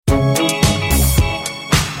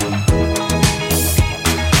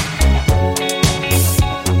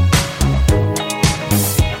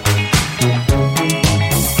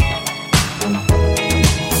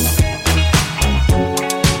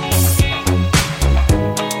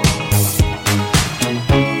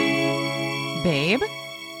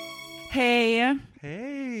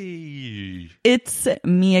It's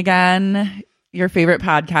me again, your favorite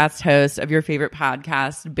podcast host of your favorite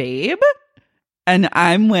podcast, Babe. And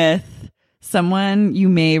I'm with someone you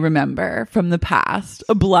may remember from the past,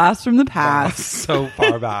 a blast from the past. So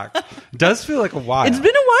far back. It does feel like a while. It's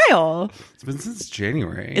been a while. It's been since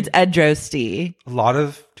January. It's Ed Drosty. A lot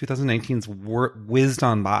of 2019's whizzed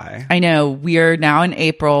on by. I know. We are now in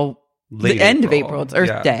April, Late the end of April. It's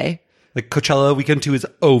Earth Day. Like Coachella weekend 2 is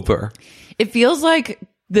over. It feels like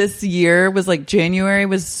this year was like January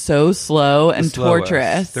was so slow and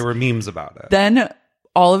torturous. There were memes about it. Then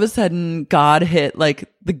all of a sudden God hit like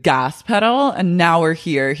the gas pedal and now we're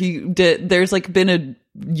here. There's like been a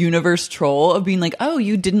universe troll of being like, oh,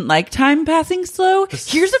 you didn't like time passing slow?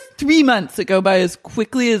 Here's 3 months that go by as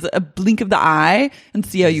quickly as a blink of the eye and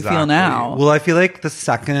see how you feel now. Well, I feel like the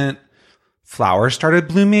second flowers started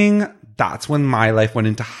blooming, that's when my life went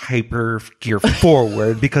into hyper gear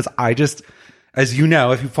forward because I just, as you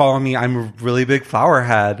know, if you follow me, I'm a really big flower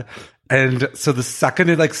head. And so the second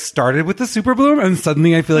it like started with the super bloom and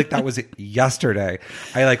suddenly I feel like that was yesterday.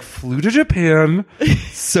 I like flew to Japan,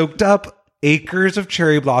 soaked up acres of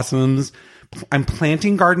cherry blossoms. I'm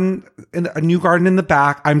planting a new garden in the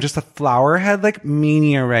back. I'm just a flower head like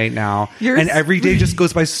mania right now. And every day just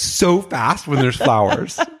goes by so fast when there's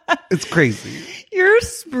flowers. It's crazy. Your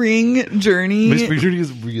spring journey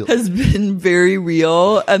is real. Has been very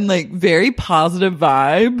real and like very positive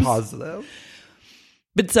vibes. Positive.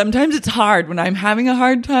 But sometimes it's hard when I'm having a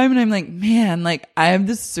hard time and I'm like, man, like I have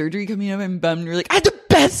this surgery coming up. I'm bummed. You're like, I had the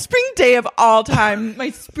best spring day of all time. My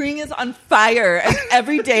spring is on fire. And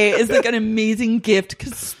every day is like an amazing gift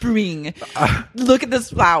because spring. Look at this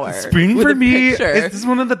flower. Spring for me is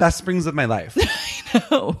one of the best springs of my life. I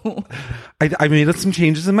know. I made some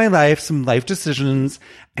changes in my life, some life decisions,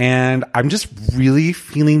 and I'm just really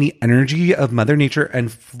feeling the energy of Mother Nature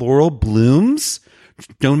and floral blooms,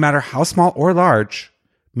 no matter how small or large,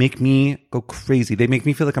 make me go crazy. They make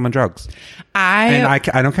me feel like I'm on drugs. I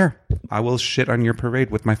don't care. I will shit on your parade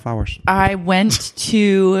with my flowers. I went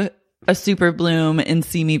to a super bloom in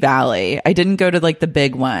Simi Valley. I didn't go to like the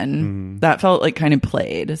big one. That felt like kind of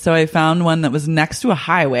played. So I found one that was next to a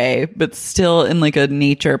highway, but still in like a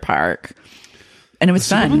nature park. And it was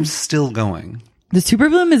fun. The super bloom's still going. The super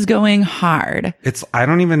bloom is going hard. I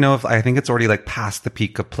don't even know I think it's already like past the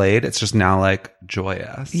peak of played. It's just now like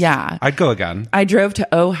joyous. Yeah. I'd go again. I drove to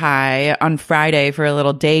Ojai on Friday for a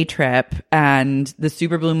little day trip and the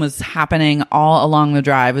super bloom was happening all along the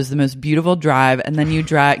drive. It was the most beautiful drive. And then you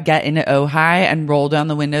get into Ojai and roll down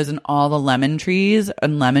the windows and all the lemon trees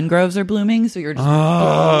and lemon groves are blooming. So you're just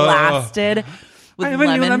blasted with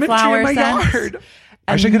lemon flower scents. Yard.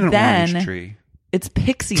 I should get an orange tree. It's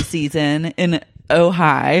pixie season in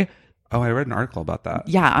Ojai. Oh, I read an article about that.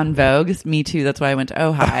 Yeah, on Vogue. Me too. That's why I went to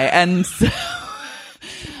Ojai. And so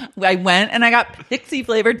I went and I got pixie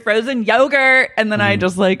flavored frozen yogurt. And then I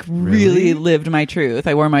just like really lived my truth.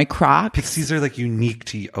 I wore my Crocs. Pixies are like unique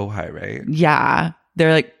to Ojai, right? Yeah.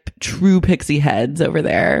 They're like true pixie heads over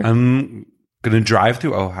there. I'm going to drive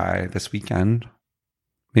through Ojai this weekend.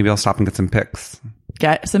 Maybe I'll stop and get some pics.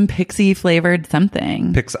 Get some pixie flavored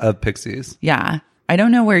something. Pics of pixies. Yeah. I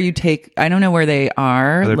don't know where they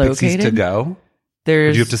are there located. Pixies to go?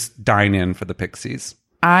 Or do you have to dine in for the pixies?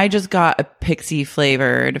 I just got a pixie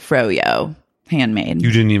flavored froyo, handmade.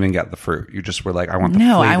 You didn't even get the fruit. You just were like, I want the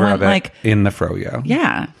flavor of it like, in the froyo.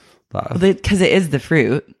 Yeah. Because it is the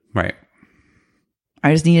fruit. Right.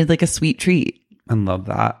 I just needed like a sweet treat. I love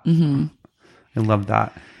that. Mm-hmm. I love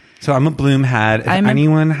that. So I'm a bloom head. If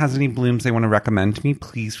anyone has any blooms they want to recommend to me,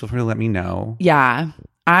 please feel free to let me know. Yeah.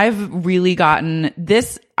 I've really gotten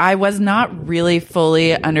this. I was not really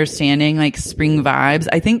fully understanding like spring vibes.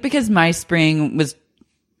 I think because my spring was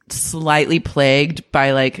slightly plagued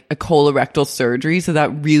by like a colorectal surgery. So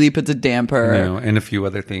that really puts a damper. And a few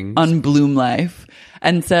other things. On bloom life.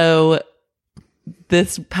 And so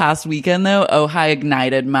this past weekend though, Ojai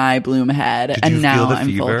ignited my bloom head. Did you feel the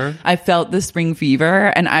fever? I felt the spring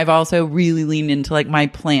fever and I've also really leaned into like my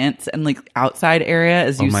plants and like outside area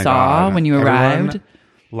as you saw when you arrived.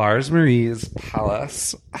 Lars Marie's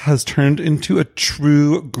palace has turned into a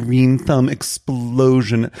true green thumb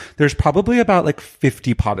explosion. There's probably about like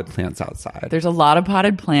 50 potted plants outside. There's a lot of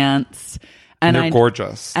potted plants. And they're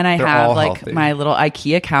gorgeous. And I have like healthy. My little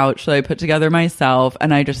IKEA couch that I put together myself.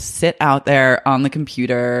 And I just sit out there on the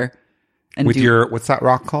computer. And with your, what's that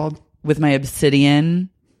rock called? With my obsidian.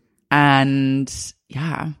 And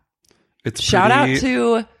yeah. Shout out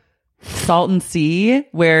to Salton Sea,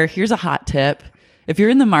 where here's a hot tip. If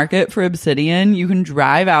you're in the market for obsidian, you can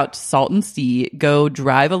drive out to Salton Sea, go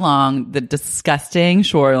drive along the disgusting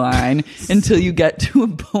shoreline until you get to a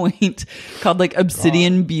point called like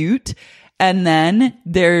Obsidian Butte. And then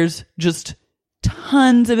there's just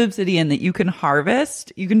tons of obsidian that you can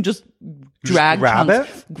harvest. You can just drag grab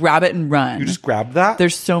chunks, grab it and run. You just grab that?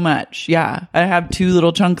 There's so much. Yeah. I have 2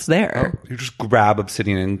 little chunks there. You just grab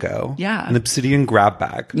obsidian and go. Yeah. An obsidian grab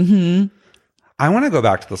bag. Mm-hmm. I want to go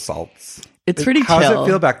back to the salts. It's pretty How chill. does it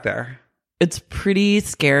feel back there? It's pretty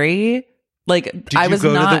scary. Like, Did I you was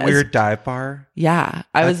go not to the weird dive bar? Yeah,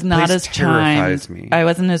 I That was not place as terrifies charmed. me. I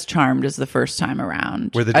wasn't as charmed as the first time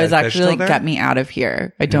around. Were the I was dead fish actually still like, there? get me out of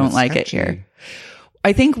here. I don't like it sketchy. here.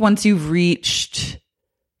 I think once you've reached,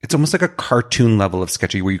 It's almost like a cartoon level of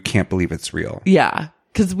sketchy where you can't believe it's real. yeah,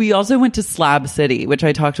 because we also went to Slab City, which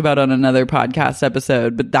I talked about on another podcast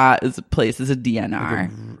episode, but that is a place is a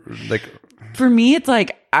DNR. Like, For me, it's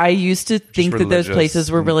like, I used to think that those religious.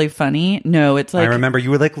 places were really funny. No, it's like, I remember you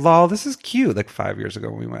were like, lol, this is cute. Like 5 years ago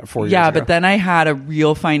when we went, 4 years yeah, ago. but then I had a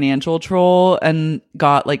real financial troll and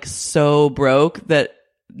got like so broke that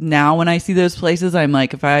now when I see those places, I'm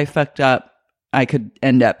like, if I fucked up, I could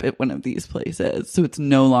end up at one of these places. So it's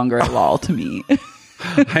no longer a lol to me.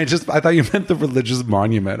 I thought you meant the religious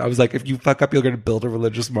monument. I was like, if you fuck up, you're going to build a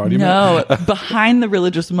religious monument. No, behind the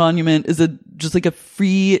religious monument is just like a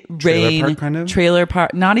free reign park kind of? trailer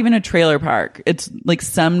park. Not even a trailer park. It's like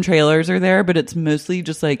some trailers are there, but it's mostly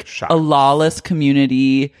just like Shacks. a lawless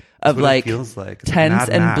community of what it like feels like. It's like tents Mad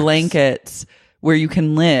and Max. blankets where you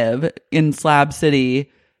can live in Slab City.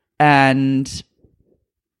 And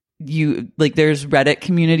you like there's Reddit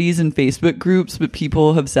communities and Facebook groups, but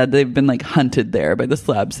people have said they've been like hunted there by the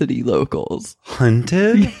Slab City locals.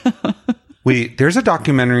 Hunted? Wait, there's a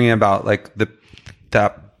documentary about like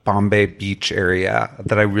that Bombay beach area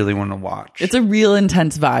that I really want to watch. It's a real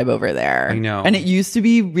intense vibe over there. I know. And it used to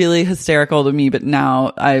be really hysterical to me, but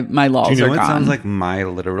now my laws Do you know are what gone. sounds like my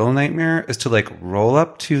literal nightmare is to like roll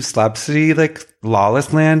up to Slab City, like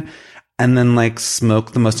lawless land, and then like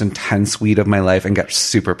smoke the most intense weed of my life and get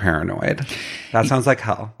super paranoid. That sounds like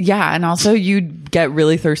hell. Yeah, and also you'd get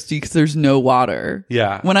really thirsty because there's no water.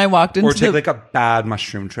 Yeah. When I walked into Or take like a bad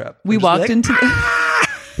mushroom trip. we And just be walked like, into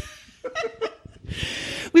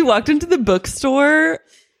we walked into the bookstore,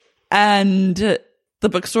 and the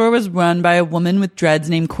bookstore was run by a woman with dreads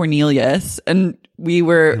named Cornelius, and we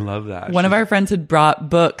were I love that. one of our friends had brought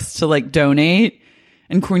books to like donate,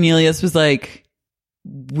 and Cornelius was like,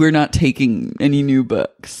 we're not taking any new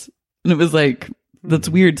books. And it was like, that's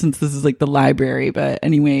weird since this is like the library, but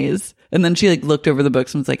anyways. And then she like looked over the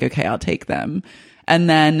books and was like, okay, I'll take them. And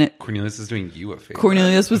then Cornelius is doing you a favor.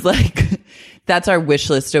 Cornelius was like, that's our wish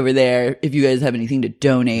list over there if you guys have anything to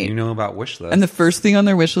donate. You know about wish lists. And the first thing on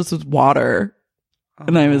their wish list was water.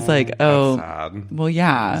 And I was like, oh, that's sad. well,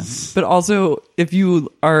 yeah. But also, if you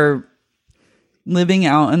are living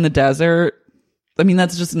out in the desert, I mean,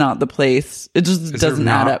 that's just not the place. It just Is doesn't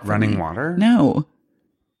there add not up. for running me. water? No.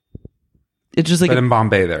 It's just like But in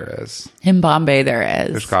Bombay there is. in Bombay there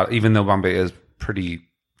is. There's got, even though Bombay is pretty,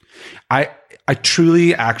 I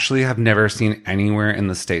truly actually have never seen anywhere in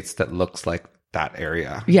the States that looks like that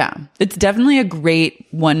area. Yeah. It's definitely a great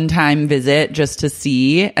one-time visit just to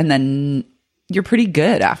see, and then you're pretty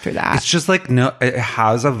good after that. It's just like, no, it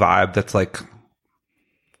has a vibe that's like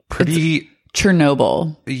pretty,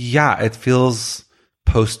 Chernobyl. yeah, it feels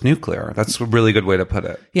post-nuclear. That's a really good way to put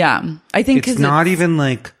it. Yeah. I think It's 'cause not even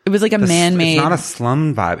like, it was like a man-made. it's not a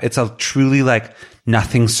slum vibe. It's a truly like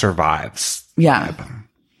nothing survives. Yeah.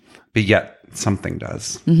 But yet something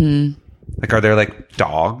does. Mm-hmm. Like, are there like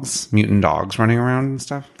dogs, mutant dogs running around and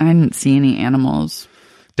stuff? I didn't see any animals.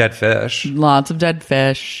 Dead fish. Lots of dead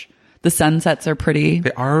fish. The sunsets are pretty.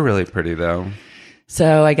 They are really pretty though.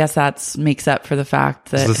 So I guess that makes up for the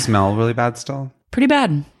fact that Does the smell really bad still? pretty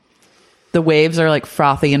bad. The waves are like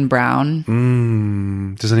frothy and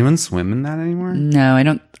brown. Does anyone swim in that anymore? No, I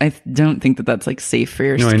don't think that that's like safe for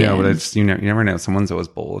your No, I skin. know, but it's, you never know. Someone's always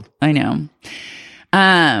bold. I know.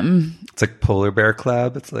 It's like Polar Bear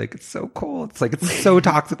Club. It's like, it's so cold. It's like, it's so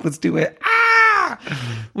toxic. Let's do it. Ah!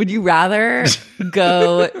 Would you rather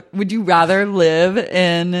live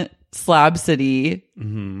in Slab City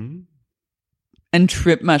and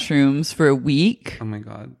trip mushrooms for a week, Oh my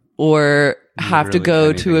God. or have to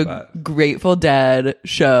Literally go to a anything but. Grateful Dead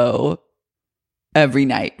show every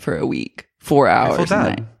night for a week, 4 hours Grateful a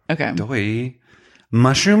Dead. night? Okay. Doy.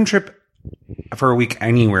 Mushroom trip for a week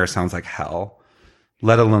anywhere sounds like hell,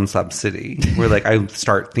 let alone Slab City, where like I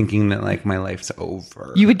start thinking that like my life's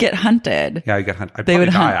over. You would get hunted. Yeah, I get hunted. I'd They probably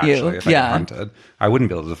would die, hunt you. actually, if I Yeah. got hunted. I wouldn't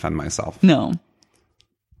be able to defend myself. No.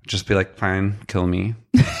 Just be like, fine, kill me.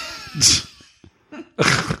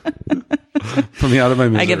 Put me out of my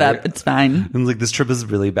misery. I give up. It's fine. And like, this trip is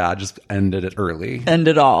really bad. Just ended it early. End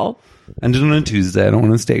it all. Ended on a Tuesday. I don't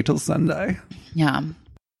want to stay till Sunday. Yeah.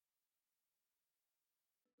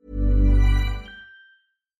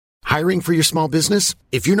 Hiring for your small business?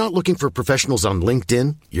 If you're not looking for professionals on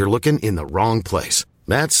LinkedIn, you're looking in the wrong place.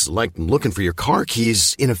 That's like looking for your car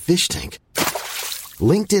keys in a fish tank.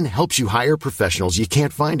 LinkedIn helps you hire professionals you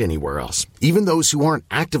can't find anywhere else, even those who aren't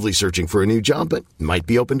actively searching for a new job but might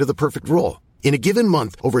be open to the perfect role. In a given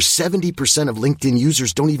month, over 70% of LinkedIn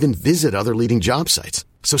users don't even visit other leading job sites.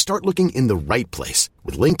 So start looking in the right place.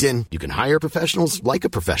 With LinkedIn, you can hire professionals like a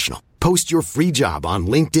professional. Post your free job on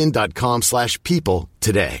linkedin.com/people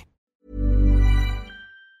today.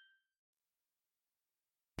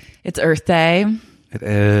 It's Earth Day. It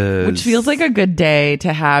is. Which feels like a good day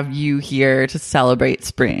to have you here to celebrate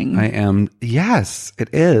spring. I am. Yes,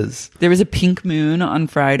 it is. There was a pink moon on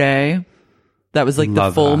Friday. That was like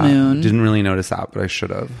Love the full that. moon. Didn't really notice that, but I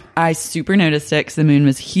should have. I super noticed it because the moon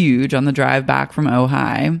was huge on the drive back from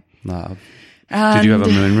Ojai. Love. Did you have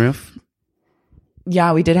a moon roof?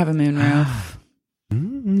 Yeah, we did have a moon roof.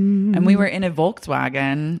 And we were in a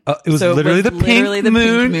Volkswagen. It was literally the pink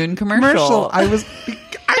moon commercial. I was...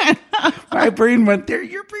 my brain went there.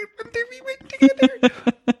 Your brain went there. We went together.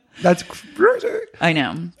 That's crazy. I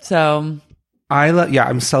know. So...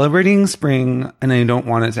 I'm celebrating spring and I don't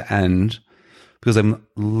want it to end because I'm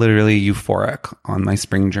literally euphoric on my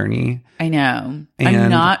spring journey. I know. And I'm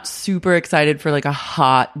not super excited for like a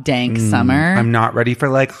hot, dank summer. I'm not ready for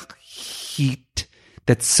like heat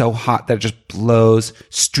that's so hot that it just blows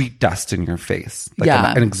street dust in your face. Like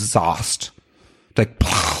an exhaust. Like,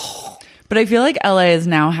 but I feel like LA is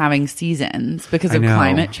now having seasons because of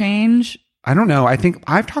climate change. I don't know. I think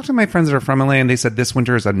I've talked to my friends that are from LA and they said this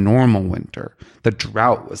winter is a normal winter. The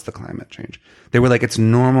drought was the climate change. They were like, it's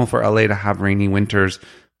normal for LA to have rainy winters.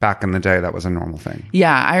 Back in the day, that was a normal thing.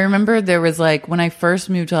 Yeah. I remember there was like, when I first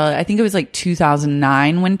moved to LA, I think it was like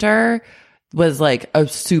 2009 winter was like a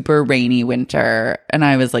super rainy winter and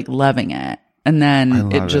I was like loving it. And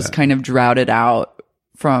then it just kind of droughted out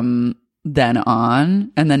from then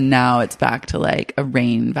on, and then now it's back to like a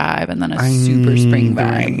rain vibe and then a super spring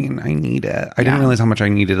vibe. Rain. I need it. I didn't realize how much I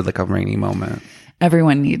needed like a rainy moment.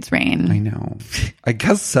 Everyone needs rain. I know. I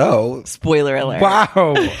guess so. Spoiler alert.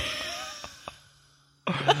 Wow.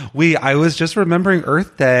 I was just remembering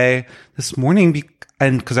Earth Day this morning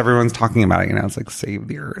and because everyone's talking about it, you know, it's like save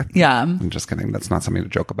the Earth. Yeah. I'm just kidding. That's not something to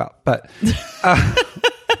joke about. But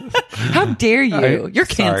how dare you? You're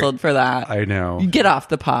canceled for that. I know. You get off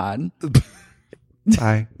the pod.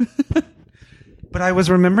 Bye. But I was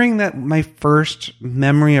remembering that my first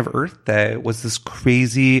memory of Earth Day was this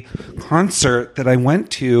crazy concert that I went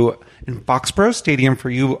to in Foxborough Stadium for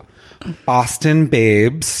you Boston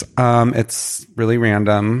babes. It's really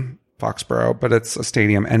random, Foxborough, but it's a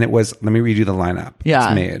stadium. And it was, let me read you the lineup.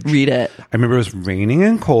 Yeah, read it. I remember it was raining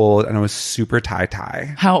and cold and I was super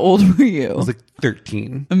tie-tie. How old were you? I was like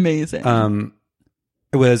 13. Amazing.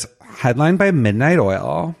 It was headlined by Midnight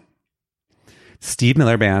Oil, Steve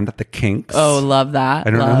Miller Band, The Kinks. Oh, love that. I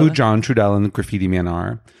don't know who John Trudell and the Graffiti Man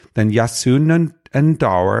are. Then Yasun and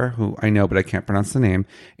Dower, who I know but I can't pronounce the name.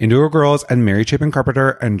 Indigo Girls and Mary Chapin Carpenter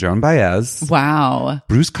and Joan Baez. Wow.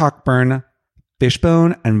 Bruce Cockburn,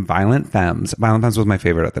 Fishbone, and Violent Femmes. Violent Femmes was my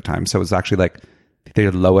favorite at the time. So it was actually like the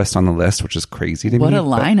lowest on the list, which is crazy to me. What a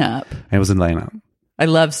lineup. It was a lineup. I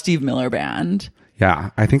love Steve Miller Band. Yeah,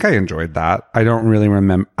 I think I enjoyed that. I don't really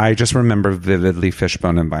remember. I just remember vividly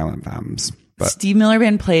Fishbone and Violent Femmes. But Steve Miller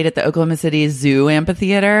Band played at the Oklahoma City Zoo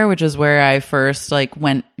Amphitheater, which is where I first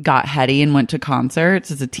got heady and went to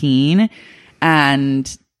concerts as a teen.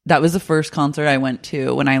 And that was the first concert I went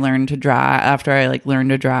to when I learned to drive, after I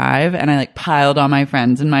learned to drive. And I piled all my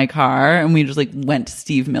friends in my car and we just went to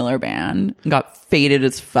Steve Miller Band and got faded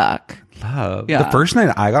as fuck. Love. Yeah. The first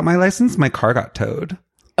night I got my license, my car got towed.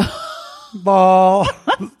 Ball.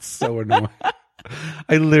 So annoying.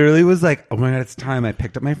 I literally was like, oh my God, it's time. I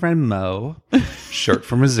picked up my friend Mo, short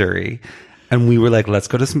from Missouri, and we were like, let's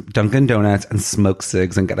go to Dunkin' Donuts and smoke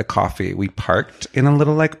cigs and get a coffee. We parked in a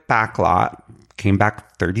little back lot, came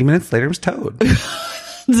back 30 minutes later, it was towed.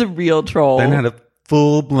 It's a real troll. Then had a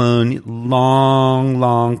full-blown,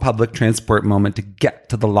 long public transport moment to get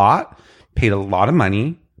to the lot, paid a lot of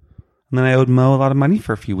money, and then I owed Mo a lot of money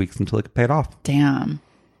for a few weeks until it could pay it off. Damn.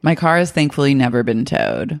 My car has thankfully never been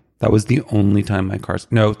towed. That was the only time my car's...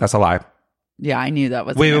 No, that's a lie. Yeah, I knew that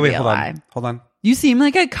was wait, a hold lie. on. Hold on. You seem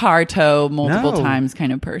like a car tow multiple times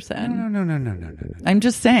kind of person. No. I'm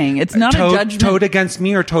just saying, it's not a judgment. Towed against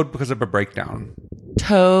me or towed because of a breakdown?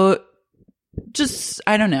 Just,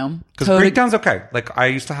 I don't know. Because breakdown's okay. I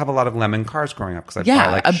used to have a lot of lemon cars growing up. Because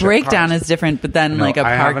a breakdown cars. Is different, but then a parking.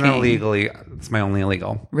 I have an illegally. It's my only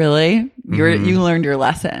illegal. Really? You learned your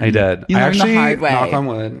lesson. I did. You learned the hard way. Knock on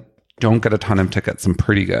wood, don't get a ton of tickets. I'm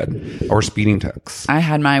pretty good. Or speeding tickets. I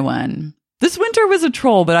had my one. This winter was a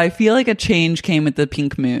troll, but I feel like a change came with the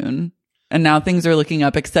pink moon. And now things are looking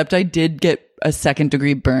up, except I did get a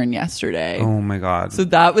 2nd-degree burn yesterday. Oh my God. So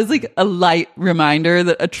that was like a light reminder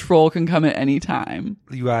that a troll can come at any time.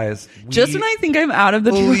 You guys. Just when I think I'm out of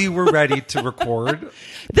the we were ready to record.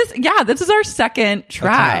 This is our second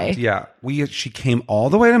try. Yeah. She came all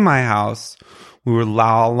the way to my house. We were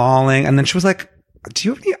lolling. And then she was like, do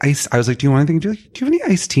you have any ice? I was like, do you want anything? Do you have any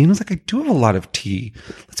iced tea? And I was like, I do have a lot of tea.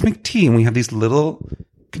 Let's make tea. And we have these little...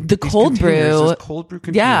 The cold brew. Cold brew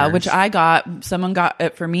containers. Yeah, which someone got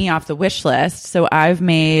it for me off the wish list. So I've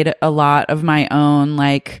made a lot of my own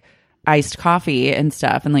like iced coffee and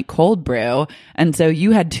stuff and like cold brew. And so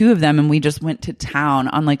you had 2 of them and we just went to town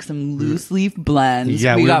on like some loose leaf blends.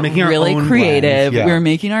 Yeah, we got making really our own creative. blends. Yeah. We were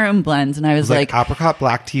making our own blends and I was like apricot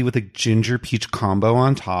black tea with a ginger peach combo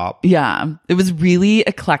on top. Yeah, it was really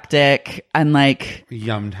eclectic and like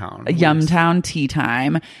Yumtown. A Yumtown tea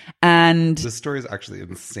time. And this story is actually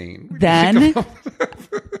insane. Then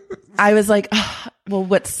I was like, oh, well,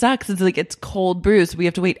 what sucks is like it's cold brew, so we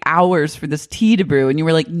have to wait hours for this tea to brew. And you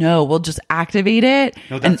were like, no, we'll just activate it.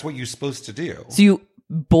 No, that's what you're supposed to do. So you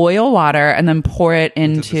boil water and then pour it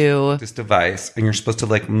into this device, and you're supposed to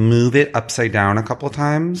like move it upside down a couple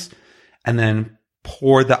times, and then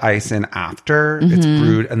pour the ice in after it's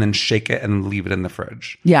brewed, and then shake it and leave it in the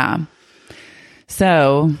fridge. Yeah.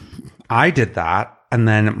 So I did that. And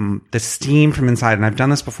then the steam from inside, and I've done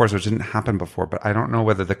this before, so it didn't happen before, but I don't know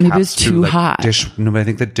whether the maybe it's too hot. No, but I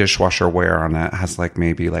think the dishwasher wear on it has like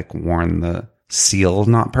maybe like worn the seal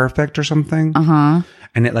not perfect or something.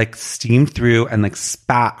 And it like steamed through and like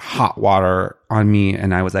spat hot water on me,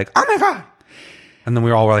 and I was like, oh my God. And then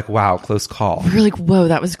we all were like, wow, close call. We were like, whoa,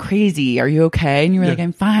 that was crazy. Are you okay? And you were like,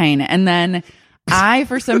 I'm fine. And then I,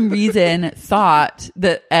 for some reason, thought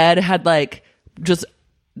that Ed had like just...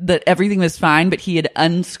 that everything was fine, but he had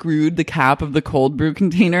unscrewed the cap of the cold brew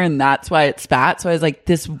container and that's why it spat. So I was like,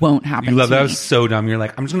 this won't happen You love to that. me. Was so dumb. You're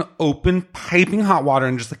like, I'm just going to open piping hot water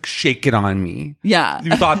and just like shake it on me. Yeah.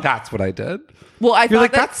 You thought that's what I did? Well, I You're thought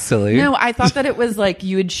like, that's silly. No, I thought that it was like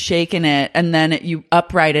you had shaken it and then you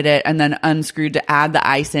uprighted it and then unscrewed to add the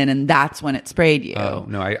ice in and that's when it sprayed you. Oh,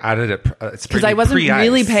 no, I added it. Because I wasn't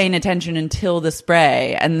really paying attention until the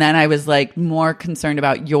spray. And then I was like more concerned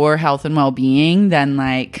about your health and well-being than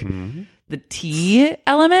like the tea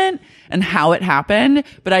element and how it happened.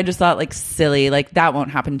 But I just thought like silly, like that won't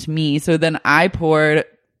happen to me. So then I poured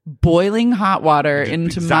boiling hot water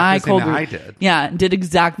into my cold brew. I did. Yeah, did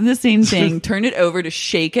exactly the same thing. Turned it over to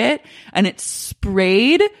shake it, and it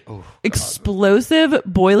sprayed explosive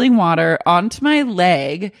boiling water onto my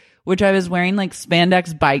leg, which I was wearing like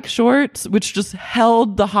spandex bike shorts, which just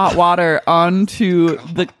held the hot water onto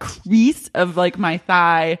the crease of like my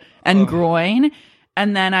thigh and groin.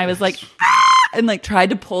 And then I was like, and like tried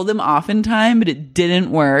to pull them off in time, but it didn't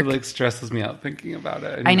work. It like stresses me out thinking about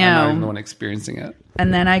it. I know. I'm not even the one experiencing it.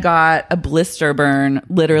 And then I got a blister burn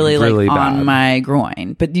literally Really like bad. on my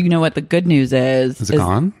groin. But you know what the good news is? Is it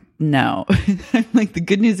gone? No. Like the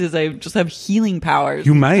good news is I just have healing powers.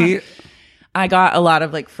 You might. I got a lot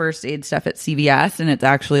of like first aid stuff at CVS and it's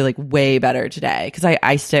actually like way better today because I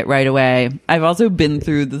iced it right away. I've also been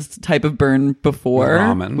through this type of burn before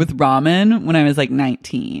with ramen when I was like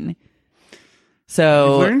 19.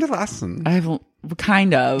 So you learned a lesson. I've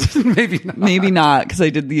kind of. Maybe not because I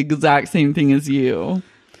did the exact same thing as you.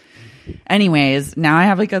 Anyways, now I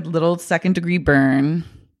have like a little 2nd-degree burn.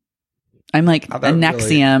 I'm like a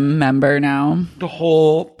NXIVM member now. The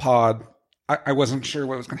whole pod, I wasn't sure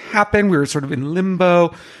what was going to happen. We were sort of in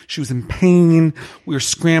limbo. She was in pain. We were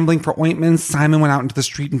scrambling for ointments. Simon went out into the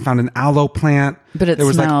street and found an aloe plant. But it there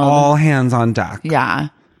was smelled. like all hands on deck. Yeah.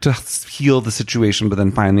 To heal the situation. But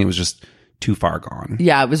then finally it was just too far gone.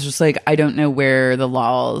 Yeah, it was just like, I don't know where the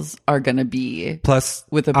laws are going to be. Plus,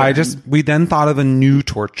 with a burn. we then thought of a new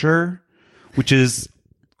torture, which is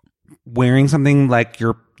wearing something like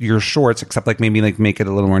your shorts, except like maybe like make it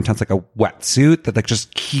a little more intense, like a wetsuit that like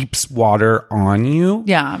just keeps water on you.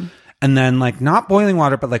 Yeah. And then like not boiling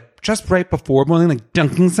water, but like just right before boiling, like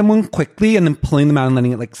dunking someone quickly and then pulling them out and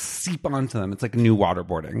letting it like seep onto them. It's like new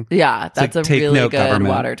waterboarding. Yeah, that's like, a really good government.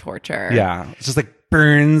 water torture. Yeah. It's just like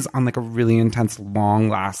burns on like a really intense, long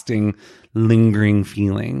lasting, lingering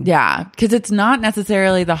feeling. Yeah, because it's not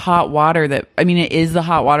necessarily the hot water that, I mean, it is the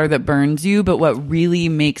hot water that burns you, but what really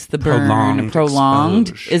makes the burn prolonged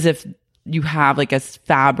exposure. is if you have like a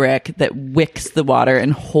fabric that wicks the water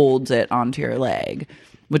and holds it onto your leg,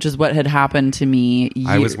 which is what had happened to me.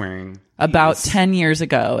 I was wearing about 10 years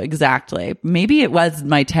ago. Exactly. Maybe it was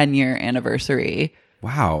my 10-year anniversary.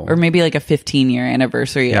 Wow. Or maybe like a 15-year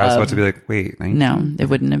anniversary. Yeah, I was about to be like, wait, 19? No, it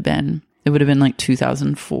wouldn't have been. It would have been like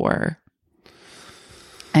 2004.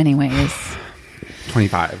 Anyways.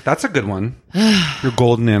 25. That's a good one. Your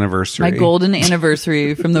golden anniversary. My golden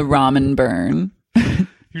anniversary from the ramen burn.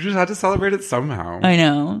 You just had to celebrate it somehow. I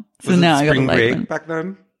know. So Was now it I got a spring light break one. back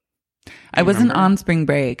then? I wasn't remember? on spring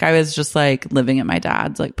break. I was just like living at my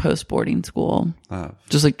dad's like post boarding school. Love.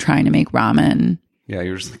 Just like trying to make ramen Yeah,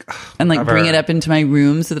 you're just like, and like whatever. bring it up into my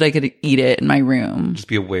room so that I could eat it in my room. Just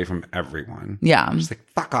be away from everyone. Yeah. Just like,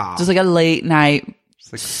 fuck off. Just like a late night,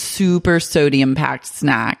 Just like, super sodium packed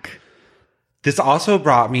snack. this also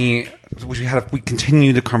brought me, we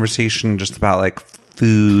continued the conversation just about like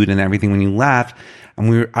food and everything when you left. And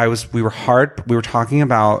we were talking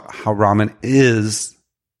about how ramen is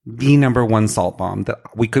the number one salt bomb that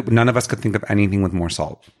none of us could think of anything with more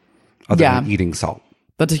salt other than eating salt.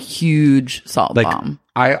 That's a huge salt Like bomb.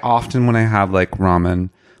 I often, when I have like ramen,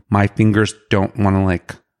 my fingers don't want to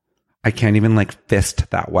like, I can't even like fist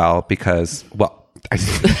that well because, well,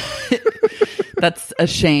 That's a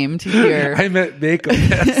shame to hear. I meant make a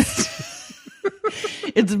fist.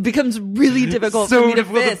 It becomes really difficult So for me to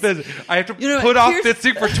difficult fist. I have to You know, put off here's-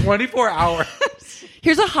 fisting for 24 hours.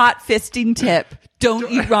 Here's a hot fisting tip. Don't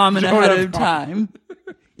eat ramen don't ahead have of time.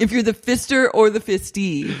 If you're the fister or the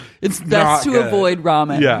fistee, it's not best to good. avoid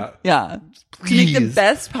ramen. Yeah. Yeah. To make the Please.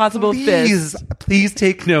 best possible fist. Please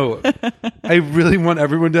take note. I really want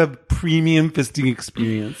everyone to have premium fisting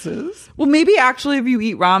experiences. Well, maybe actually if you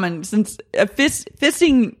eat ramen, since a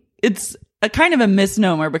fisting, it's a kind of a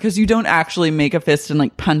misnomer because you don't actually make a fist and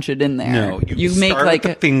like punch it in there. No, you make start like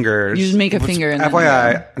with the fingers. You just make a Which, finger and then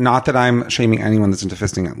FYI, not that I'm shaming anyone that's into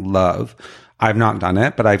fisting. Love. I've not done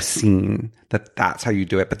it, but I've seen that that's how you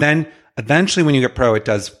do it. But then eventually when you get pro, it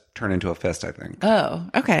does turn into a fist, I think. Oh,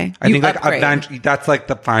 okay. I You think like upgrade. eventually that's like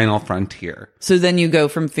the final frontier. So then you go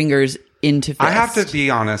from fingers into fist. I have to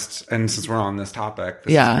be honest, and since we're on this topic,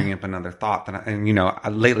 this Yeah. is bringing up another thought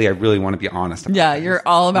that, lately I really want to be honest about Yeah, things. you're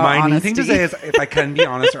all about My new honesty. thing to say is if I can be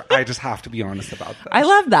honest, or I just have to be honest about this. I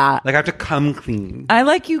love that. Like I have to come clean. I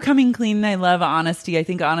like you coming clean and I love honesty. I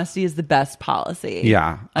think honesty is the best policy.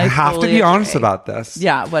 Yeah, I have to fully be honest agree. about this.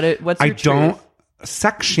 Yeah, what's I your don't truth?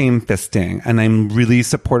 sex shame fisting, and I'm really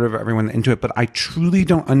supportive of everyone into it, but I truly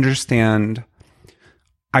don't understand.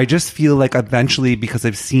 I just feel like eventually, because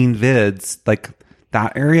I've seen vids, like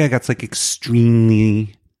that area gets like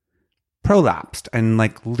extremely prolapsed and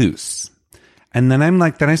like loose. And then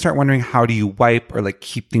then I start wondering, how do you wipe or like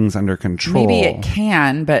keep things under control? Maybe it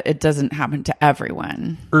can, but it doesn't happen to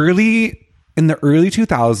everyone. In the early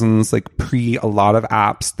 2000s, like pre a lot of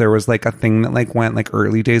apps, there was like a thing that like went like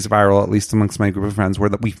early days viral, at least amongst my group of friends, where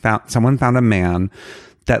that someone found a man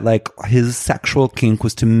that like his sexual kink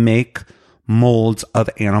was to make molds of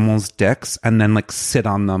animals' dicks and then like sit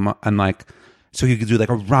on them, and like so he could do like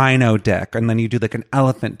a rhino dick, and then you do like an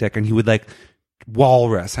elephant dick, and he would like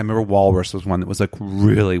walrus. I remember walrus was one that was like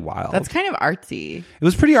really wild. That's kind of artsy. It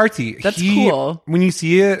was pretty artsy. That's cool. When you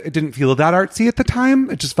see it, it didn't feel that artsy at the time.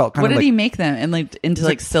 It just felt kind What of did like he make them? And like into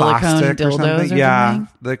like silicone plastic or dildos something. or Yeah, something?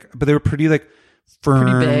 like, but they were pretty like firm.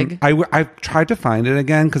 Pretty big. I tried to find it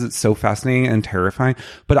again because it's so fascinating and terrifying.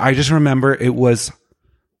 But I just remember it was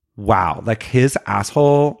wow, like his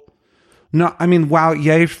asshole. No, I mean, wow,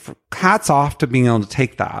 yay! Hats off to being able to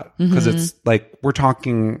take that because it's like we're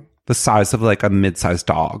talking the size of like a mid-sized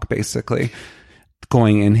dog, basically.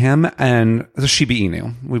 Going in him, and the Shiba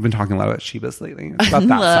Inu. We've been talking a lot about Shibas lately. It's about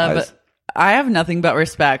that size. I have nothing but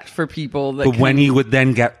respect for people that But when he would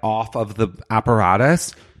then get off of the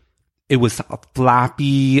apparatus, it was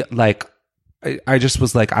flappy. Like I just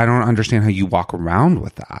was like, I don't understand how you walk around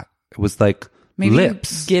with that. It was like maybe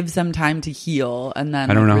lips. give some time to heal and then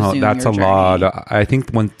I don't know how resume that's your a journey. lot. I think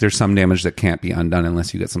when there's some damage that can't be undone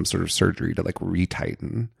unless you get some sort of surgery to like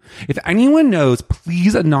retighten. If anyone knows,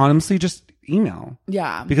 please anonymously just email.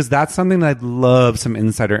 Yeah. Because that's something that I'd love some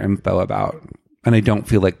insider info about. And I don't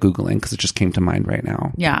feel like Googling because it just came to mind right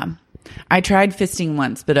now. Yeah. I tried fisting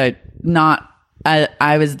once, but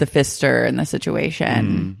I was the fister in the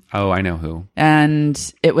situation. Oh, I know who.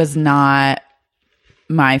 And it was not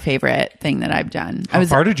my favorite thing that I've done. I How was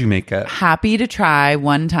far did you make it? happy to try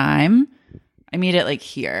one time. I made it like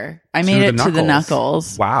here. I made it to the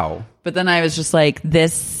knuckles. Wow. But then I was just like,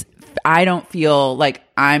 I don't feel like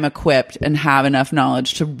I'm equipped and have enough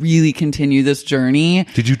knowledge to really continue this journey.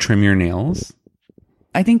 Did you trim your nails?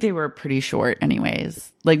 I think they were pretty short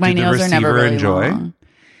anyways. Like my Did the nails are never receiver really enjoy? long.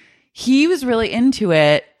 He was really into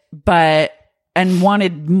it, and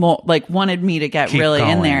wanted me to get Keep really in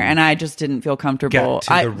going. there, and I just didn't feel comfortable.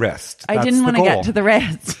 Get to the wrist. I That's didn't the want to goal. get to the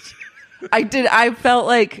wrist. I felt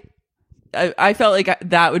like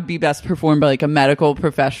that would be best performed by like a medical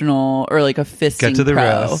professional or like a fisting Get to the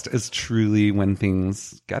pro. wrist is truly when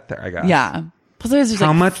things get there, I guess. Yeah. Plus, I was just How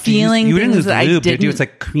like much feeling you didn't things use that I lube, didn't. did you? It's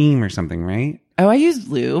like cream or something, right? Oh, I used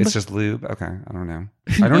lube. It's just lube. Okay, I don't know.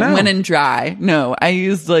 I don't know. When in dry. No, I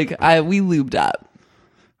used we lubed up.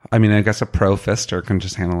 I mean, I guess a pro fister can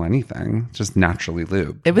just handle anything. Just naturally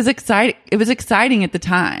lube. It was exciting. It was exciting at the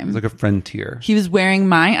time. It's like a frontier. He was wearing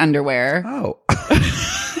my underwear. Oh.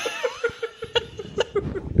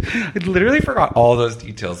 I literally forgot all those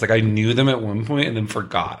details. Like I knew them at one point and then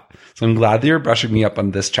forgot. So I'm glad that you're brushing me up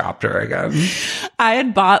on this chapter again. I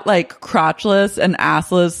had bought like crotchless and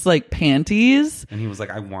assless like panties. And he was like,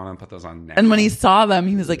 I want to put those on now. And when he saw them,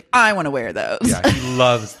 he was like, I want to wear those. Yeah, he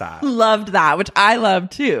loves that. Loved that, which I love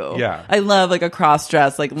too. Yeah. I love like a cross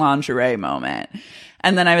dress, like lingerie moment.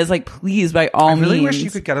 And then I was like, please, by all means. I really wish you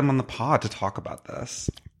could get him on the pod to talk about this.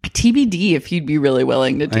 TBD if he'd be really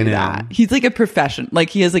willing to do know. that. He's like a profession. Like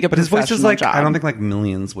he has like a But his professional voice is like, job. I don't think like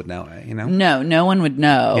millions would know it, you know? No one would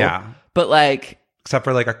know. Yeah. But like Except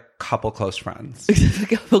for like a couple close friends. a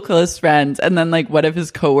couple close friends. And then like what if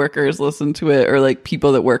his coworkers listen to it or like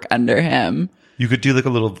people that work under him? You could do like a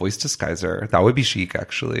little voice disguiser. That would be chic,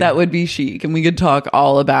 actually. That would be chic. And we could talk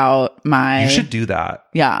all about my You should do that.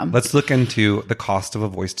 Yeah. Let's look into the cost of a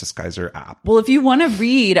voice disguiser app. Well, if you want to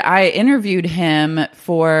read, I interviewed him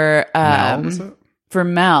for Mel, was it? for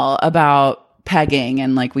Mel about pegging,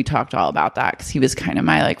 and like we talked all about that because he was kind of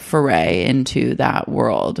my like foray into that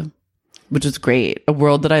world, which is great. A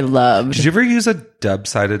world that I loved. Did you ever use a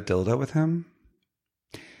dub-sided dildo with him?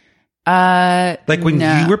 Like when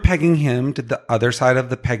no. you were pegging him, did the other side of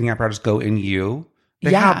the pegging apparatus go in you?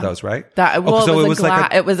 They Yeah. have those, right? That well, so it was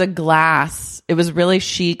like it was a glass. It was really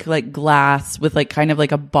chic, like glass with like kind of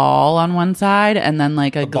like a ball on one side, and then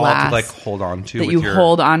like a ball glass to like hold on to that with you your,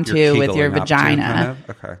 hold onto your with your kegling up to, vagina. kind of?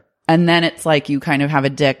 Okay. And then it's like you kind of have a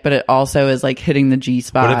dick, but it also is like hitting the G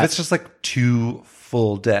spot. What if it's just like two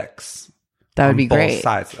full dicks? That would on be both great.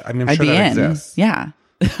 sides. I mean, I'm I'd sure be that in. exists. Yeah,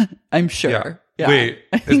 I'm sure. Yeah. Wait,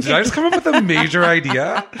 did I just come up with a major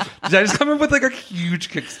idea? Did I just come up with like a huge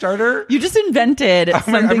Kickstarter? You just invented I'm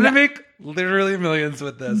something going to make literally millions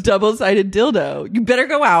with this. double-sided dildo. You better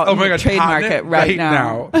go out Oh my and God, trademark patent it right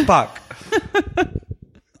now. Fuck.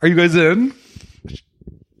 Are you guys in?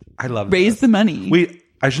 I love Raise this. the money. Wait,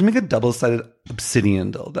 I should make a double-sided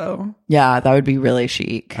obsidian dildo. Yeah, that would be really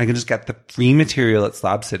chic. I can just get the free material at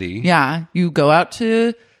Slab City. Yeah, you go out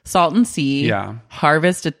to Salton Sea, Yeah.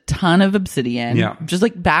 harvest a ton of obsidian, Yeah. just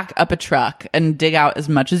like back up a truck and dig out as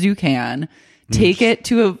much as you can. Take it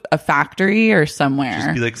to a factory or somewhere.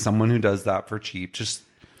 Just be like someone who does that for cheap. Just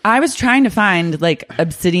I was trying to find like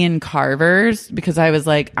obsidian carvers because I was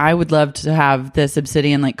like, I would love to have this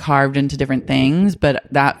obsidian like carved into different things, but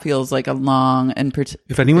that feels like a long and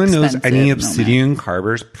if anyone knows expensive any moment. obsidian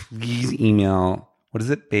carvers, please email. What is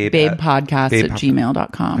it? Babepodcast at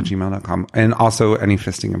gmail.com. At gmail.com. And also any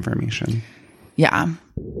fisting information. Yeah.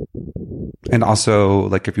 And also,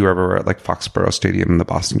 like, if you ever at like Foxborough Stadium in the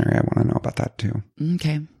Boston area, I want to know about that too.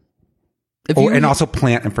 Okay. And also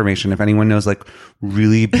plant information. If anyone knows like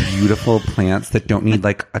really beautiful plants that don't need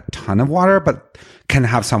like a ton of water, but can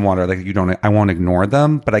have some water, like I won't ignore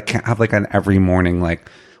them, but I can't have like an every morning, like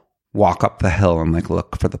walk up the hill and like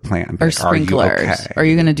look for the plant. And be Or like, sprinklers. Are you okay? Are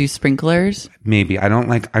you going to do sprinklers? Maybe. I don't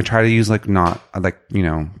like, I try to use like not like,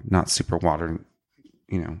 not super water,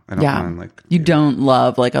 I don't Yeah. want to like. You don't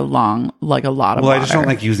love like a lot of water. Well, I just don't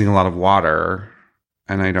like using a lot of water,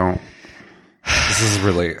 and I don't. This is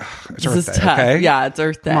really. It's This Earth is Day, tough. okay? Yeah, it's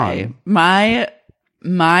Earth Come Day. on.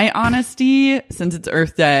 My honesty, since it's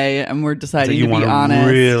Earth Day and we're So deciding you to want be a honest,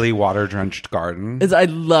 really water drenched garden. is I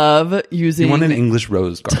love using You want an English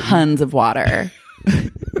rose garden. tons of water.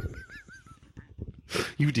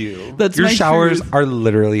 You do. That's Your my showers truth. are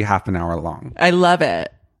literally half an hour long. I love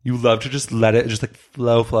it. You love to just let it just like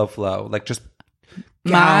flow, like just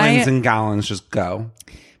My- gallons and gallons just go.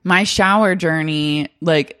 My shower journey,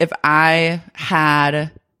 like if I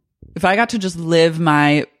got to just live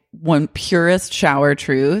my one purest shower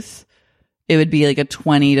truth, it would be like a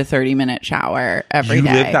 20 to 30 minute shower every day.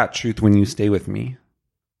 You live that truth when you stay with me.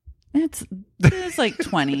 It's like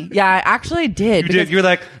 20. Yeah, I actually did. You did. You're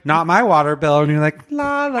like, not my water bill, and you're like,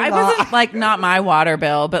 la la la. I wasn't like not my water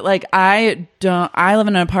bill, but like I live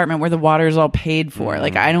in an apartment where the water is all paid for.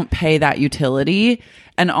 Like I don't pay that utility.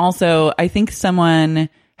 And also I think someone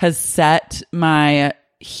has set my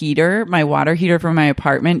water heater for my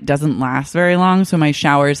apartment doesn't last very long. So my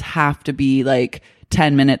showers have to be like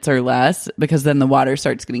 10 minutes or less because then the water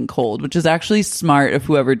starts getting cold, which is actually smart of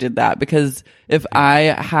whoever did that. Because if I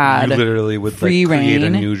had You literally would free like create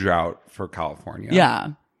reign, a new drought for California.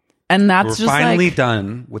 yeah. And that's We're just finally like,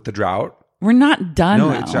 done with the drought. we're not done. No,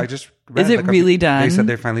 though. I just read Is it like really done? They said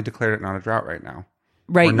they finally declared it not a drought right now.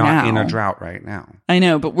 We're not now. in a drought right now. I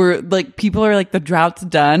know, but we're like, people are like, the drought's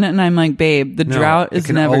done. And I'm like, babe, the drought is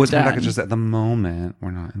never always done. come back. It's just at the moment,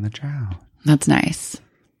 we're not in the drought. That's nice.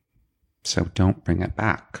 So don't bring it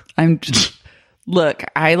back. I'm just, look,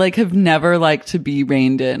 I like have never liked to be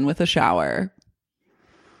reined in with a shower.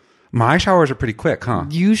 My showers are pretty quick, huh?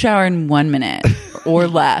 You shower in 1 minute or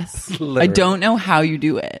less. I Literally. don't know how you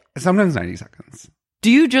do it. Sometimes 90 seconds. Do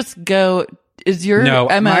you just go, is your No,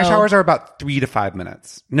 MO? my showers are about 3 to 5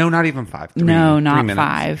 minutes. No, not even 5. 3, No, 3 not minutes.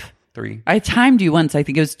 5. 3. I timed you once. I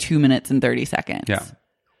think it was 2 minutes and 30 seconds. Yeah.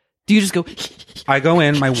 Do you just go, I go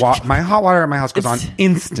in, my hot water at my house goes on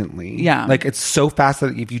instantly. Yeah. Like it's so fast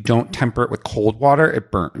that if you don't temper it with cold water, it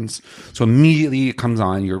burns. So immediately it comes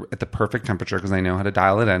on. You're at the perfect temperature because I know how to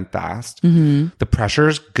dial it in fast. Mm-hmm. The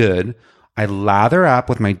pressure's good. I lather up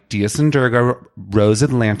with my Dias and Durga Rose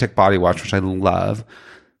Atlantic body wash, which I love.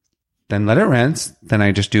 Then let it rinse. Then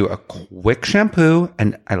I just do a quick shampoo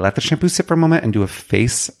and I let the shampoo sit for a moment and do a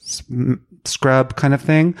face scrub kind of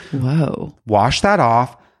thing. whoa. Wash that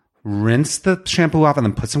off. Rinse the shampoo off and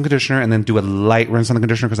then put some conditioner and then do a light rinse on the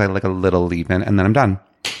conditioner because I like a little leave-in and then I'm done.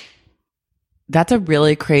 That's a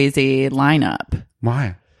really crazy lineup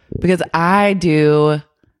Why? because I do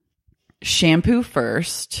shampoo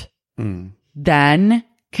first, then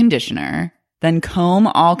conditioner, then comb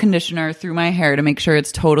all conditioner through my hair to make sure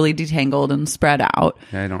it's totally detangled and spread out.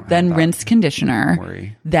 Yeah, I don't have Then that. rinse conditioner. Don't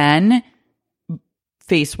worry. Then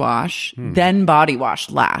face wash, then body wash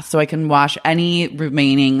last. So I can wash any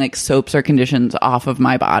remaining like soaps or conditions off of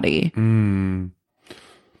my body.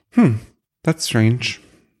 That's strange.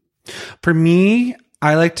 For me,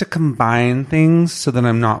 I like to combine things so that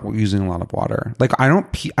I'm not using a lot of water. Like I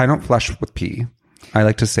don't flush with pee. I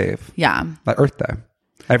like to save. Yeah. Like Earth Day.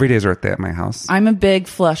 Every day is Earth Day at my house. I'm a big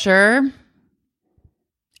flusher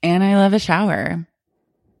and I love a shower.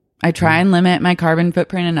 I try and limit my carbon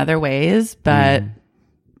footprint in other ways, but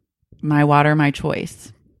my water, my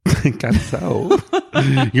choice. I guess so.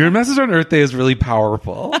 Your message on Earth Day is really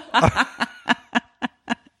powerful.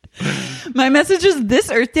 My message is this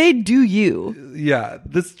Earth Day, do you? Yeah,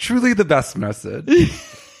 that's truly the best message.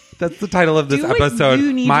 That's the title of this Do what episode.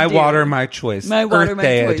 you need My to do. Water, My Choice. My Water, Earth My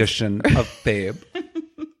Day Choice. edition of Babe.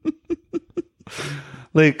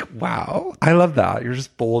 Like, wow. I love that. You're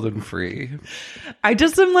just bold and free. I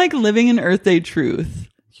just am like living in Earth Day truth.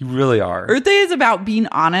 You really are. Earth Day is about being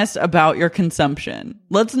honest about your consumption.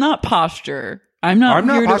 Let's not posture. I'm not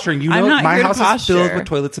posturing. You I'm know, not my here to house is posture. filled with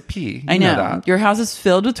toilets of pee. I You know. that. Your house is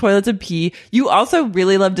filled with toilets of pee. You also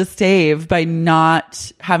really love to save by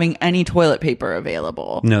not having any toilet paper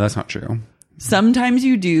available. No, that's not true. Sometimes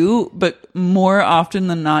you do, but more often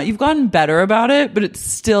than not, you've gotten better about it, but it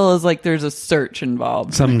still is like there's a search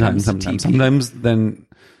involved. when it comes to TP. Sometimes then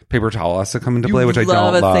paper towel has to come into You play, which I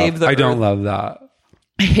love don't a love. Save the I don't Earth. love that.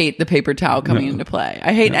 I hate the paper towel coming into play.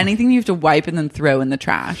 I hate anything you have to wipe and then throw in the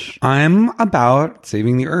trash. I'm about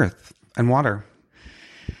saving the earth and water.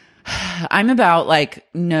 I'm about like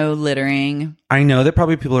no littering. I know that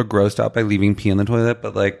probably people are grossed out by leaving pee in the toilet,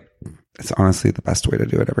 but like it's honestly the best way to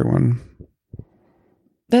do it, everyone.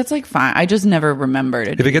 That's like fine. I just never remember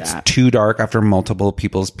to do If it gets that. too dark after multiple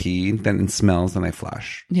people's pee, then it smells, then I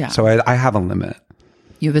flush. Yeah. So I have a limit.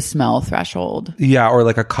 You have a smell threshold. Yeah, or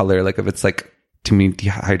like a color. Like if it's like too many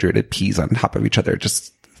dehydrated peas on top of each other,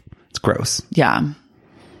 it's gross. Yeah.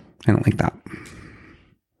 I don't like that.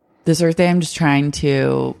 This Earth Day, I'm just trying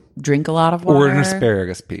to drink a lot of water. Or an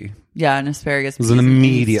asparagus pea. Yeah, an asparagus. It was pea an is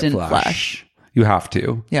immediate instant flush. You have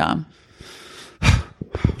to. Yeah.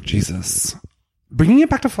 Jesus. Bringing it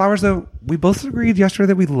back to flowers, though, we both agreed yesterday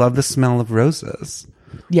that we love the smell of roses.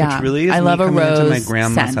 Yeah. Which really is I me love a coming into my rose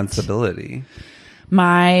grandma scent. sensibility.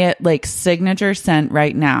 My like signature scent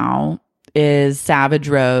right now is Savage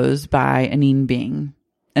Rose by Anine Bing.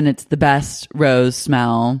 And it's the best rose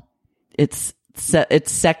smell. It's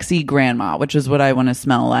sexy grandma, which is what I want to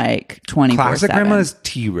smell like 24/7. Classic grandma is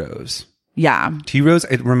tea rose. Yeah. Tea rose,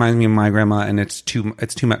 it reminds me of my grandma, and it's too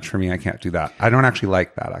much for me. I can't do that. I don't actually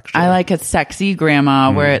like that, actually. I like a sexy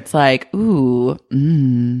grandma where it's like, ooh,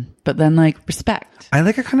 but then like respect. I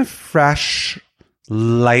like a kind of fresh,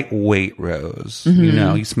 lightweight rose. You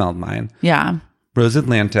know, you smelled mine. Yeah. Rose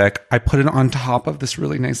Atlantic. I put it on top of this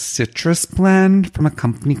really nice citrus blend from a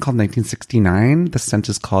company called 1969. The scent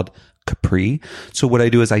is called Capri. So what I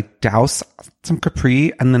do is I douse some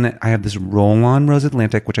Capri, and then I have this roll-on Rose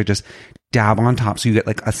Atlantic, which I just dab on top. So you get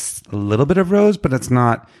like a little bit of rose, but it's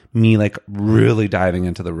not me like really diving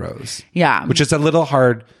into the rose. Yeah. Which is a little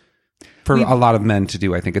hard for a lot of men to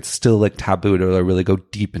do. I think it's still like taboo to really go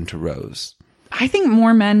deep into rose. I think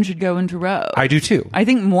more men should go into Row. I do too. I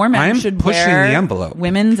think more men I'm should pushing wear the envelope.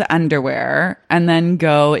 women's underwear and then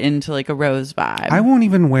go into like a Rose vibe. I won't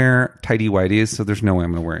even wear tighty whities, so there's no way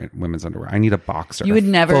I'm going to wear women's underwear. I need a boxer. You would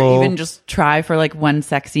never even just try for like one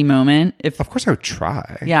sexy moment. If Of course I would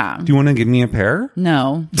try. Yeah. Do you want to give me a pair?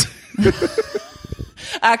 No.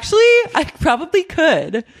 Actually, I probably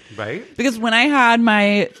could. Right? Because when I had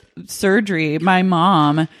my surgery, my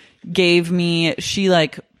mom she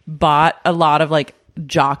like bought a lot of like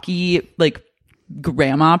jockey, like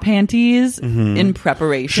grandma panties in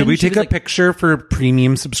preparation. Should we take a picture for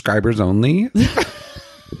premium subscribers only?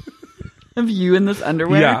 of you in this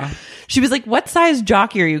underwear? Yeah. She was like, what size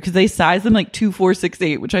jockey are you? Because they size them like 2, 4, 6,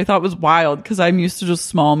 8, which I thought was wild because I'm used to just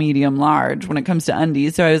small, medium, large when it comes to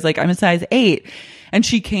undies. So I was like, I'm a size 8. And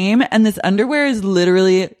she came and this underwear is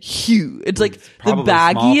literally huge. It's like the probably small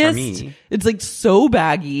for baggiest. me. It's like so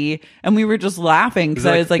baggy. And we were just laughing because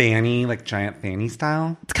I was like, fanny, like giant fanny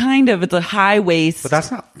style. it's a high waist. But that's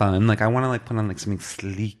not fun. Like I want to like put on like something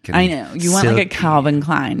sleek. And I know. You want like a silky. Calvin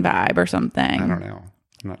Klein vibe or something. I don't know.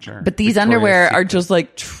 I'm not sure. But these Victoria's underwear are Secret. just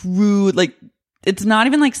like true, like it's not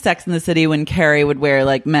even like Sex in the City when Carrie would wear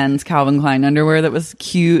like men's Calvin Klein underwear that was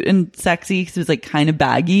cute and sexy because it was like kind of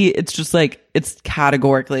baggy. It's just like, it's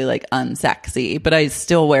categorically like unsexy, but I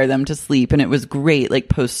still wear them to sleep. And it was great like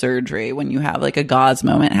post surgery when you have like a gauze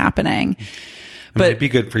moment happening. It might be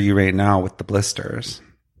good for you right now with the blisters.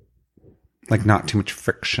 Like not too much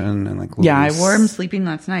friction and like Yeah, I loose. wore them sleeping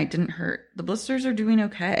last night. Didn't hurt. The blisters are doing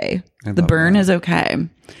okay. I The love burn that. is okay.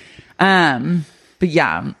 But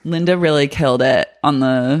yeah, Linda really killed it on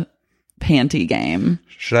the panty game.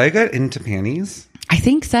 Should I get into panties? I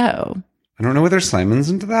think so. I don't know whether Simon's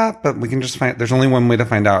into that, but we can just find. There's only one way to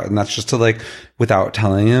find out, and that's just to like, without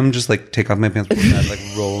telling him, just like take off my pants before bed, like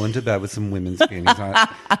roll into bed with some women's panties on,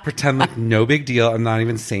 pretend like no big deal. I'm not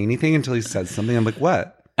even saying anything until he says something. I'm like,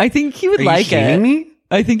 what? I think he would Are like you it. shaming me?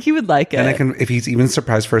 I think he would like it. And I can, if he's even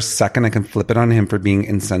surprised for a second, I can flip it on him for being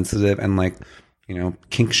insensitive and like, you know,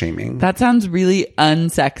 kink shaming. That sounds really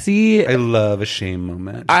unsexy. I love a shame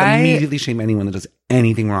moment. Just I- immediately shame anyone that does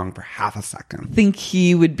anything wrong for half a second. think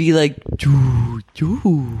he would be like, doo, doo.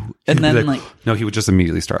 And He'd then be like, no, he would just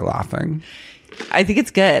immediately start laughing. I think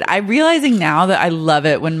it's good. I'm realizing now that I love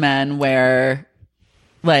it when men wear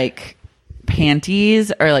like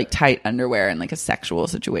panties or like tight underwear in like a sexual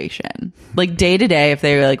situation. Like day to day, if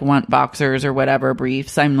they like want boxers or whatever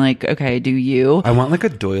briefs, I'm like, okay, do you? I want like a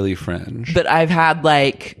doily fringe. But I've had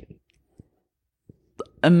like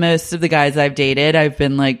most of the guys I've dated, I've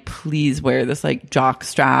been like, please wear this like jock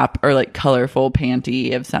strap or like colorful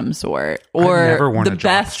panty of some sort. Or never worn a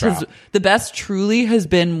jock strap. the best truly has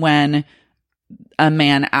been when a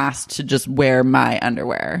man asked to just wear my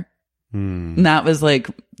underwear. And that was like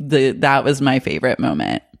that was my favorite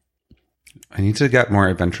moment. I need to get more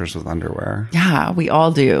adventurous with underwear. Yeah, we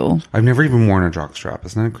all do. I've never even worn a jock strap.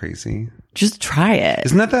 Isn't that crazy? Just try it.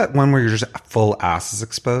 Isn't that one where you're just full ass is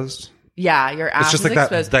exposed? Yeah, your ass just is like that-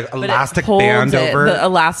 exposed, that but it elastic holds band it. over- The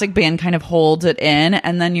elastic band kind of holds it in,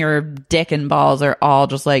 and then your dick and balls are all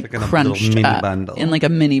just like Like in a crunched little mini up bundle. in like a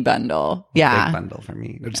mini bundle. Yeah, Big bundle for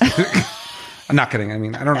me. No, just kidding. I'm not kidding. I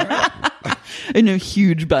mean, I don't know. in a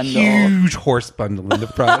huge bundle. Huge horse bundle in the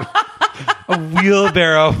front. A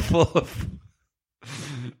wheelbarrow full of...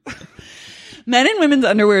 Men and women's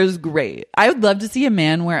underwear is great. I would love to see a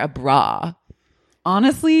man wear a bra.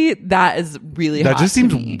 Honestly, that is really That hot just to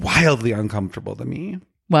seems me. wildly uncomfortable to me.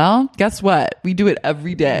 Well, guess what? We do it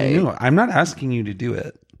every day. No, I'm not asking you to do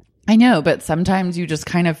it. I know, but sometimes you just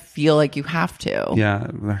kind of feel like you have to. Yeah,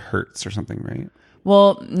 it hurts or something, right?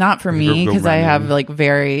 Well, not for me go because I running. have like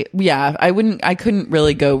I couldn't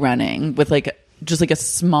really go running with like just like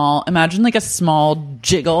imagine like a small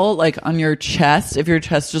jiggle like on your chest. If your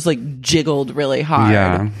chest just like jiggled really hard,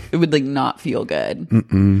 Yeah. it would like not feel good.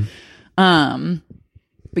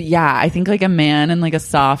 But yeah, I think like a man in like a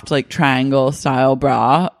soft like triangle style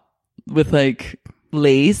bra with like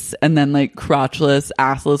lace and then like crotchless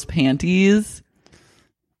assless panties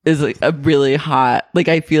is like a really hot, like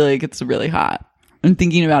I feel like it's really hot. I'm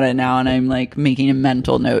thinking about it now and I'm like making a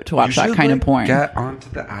mental note to watch You that should, kind like, of porn. Get onto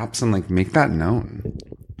the apps and like make that known.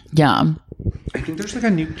 Yeah. I think there's like a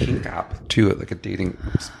new kink app too, like a dating.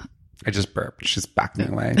 Oops. I just burped. She's backing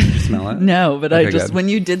away. Did you smell it? No, but Okay, I just, good. when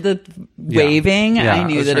you did the Yeah. waving, Yeah, I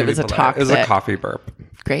knew was that trying it to was be a polite. toxic. It was a coffee burp.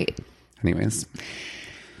 Great. Anyways,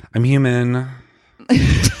 I'm human.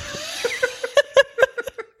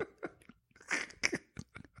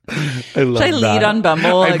 I love Should I lead that. on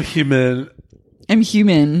Bumble? I'm Like, human. I'm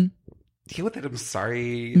human. Deal with it. I'm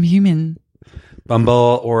sorry. I'm human.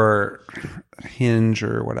 Bumble or Hinge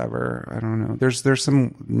or whatever. I don't know. There's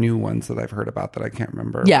some new ones that I've heard about that I can't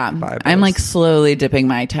remember. Yeah. Vibes. I'm like slowly dipping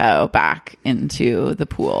my toe back into the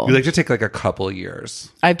pool. You like to take like a couple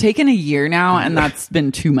years. I've taken a year now, and that's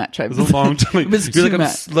been too much. It was a long time. It was You're too like, I'm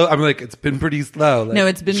much. slow. I'm like, it's been pretty slow. Like, No,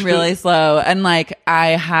 it's been really slow. And like, I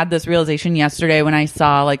had this realization yesterday when I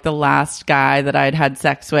saw like the last guy that I'd had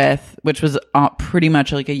sex with, which was pretty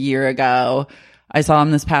much like a year ago. I saw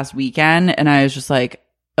him this past weekend, and I was just like,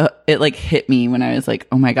 it like hit me when I was like,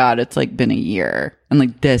 oh my God, it's like been a year. And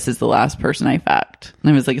like, this is the last person I fucked.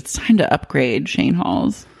 And I was like, it's time to upgrade Shane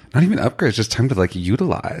Halls. Not even upgrade. It's just time to like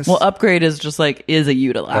utilize. Well, upgrade is just like, is a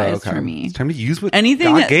utilize for me. It's time to use what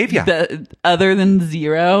Anything God gave you. Other than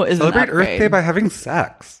zero is Celebrate an upgrade. Earth Day by having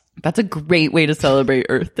sex. That's a great way to celebrate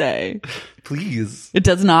Earth Day. Please. It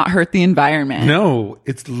does not hurt the environment. No,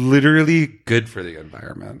 it's literally good for the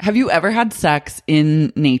environment. Have you ever had sex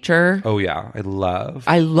in nature? Oh yeah, I love.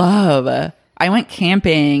 I went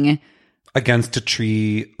camping. Against a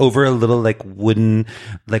tree, over a little like wooden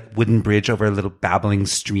bridge over a little babbling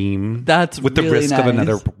stream. That's with the really risk of nice.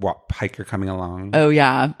 another hiker coming along. Oh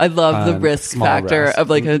yeah, I love the risk small factor risk. of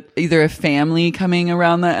like either a family coming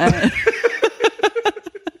around the end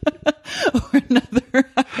or another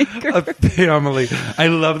hiker. A family. I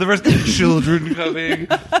love the risk of children coming.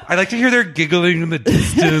 I like to hear their giggling in the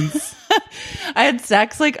distance. I had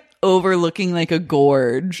sex like overlooking like a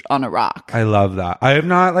gorge on a rock. I love that. I have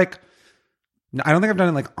not like. I don't think I've done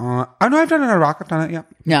it like on. I know I've done it on a rock. I've done it. Yeah.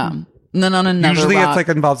 Yeah. And then on another Usually rock. it's like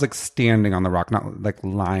involves like standing on the rock, not like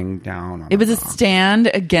lying down on It was the a rock. stand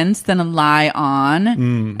against, then a lie on,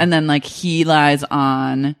 and then like he lies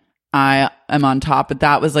on, I am on top. But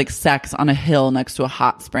that was like sex on a hill next to a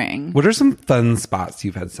hot spring. What are some fun spots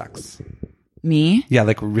you've had sex? Me? Yeah,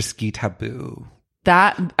 like risky taboo.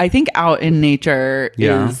 That, I think out in nature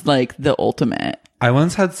Yeah. is like the ultimate. I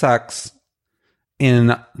once had sex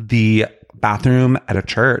in the bathroom at a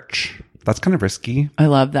church. That's kind of risky. I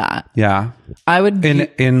love that. Yeah. I would.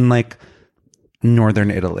 In like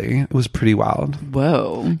northern Italy. It was pretty wild.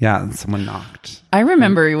 Whoa. Yeah, and someone knocked. I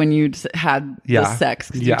remember when you had the Yeah. sex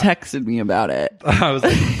because Yeah. you texted me about it. I was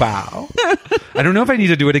like, wow. I don't know if I need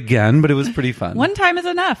to do it again, but it was pretty fun. One time is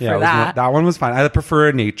enough yeah, for it was that. that one was fine. I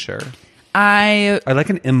prefer nature. I I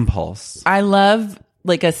like an impulse. love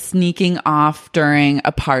like a sneaking off during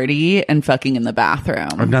a party and fucking in the bathroom.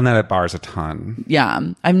 I've done that at bars a ton. Yeah.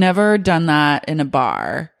 I've never done that in a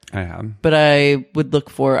bar, I have. but I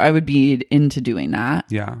would be into doing that.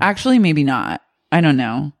 Yeah. Actually, maybe not. I don't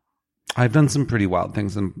know. I've done some pretty wild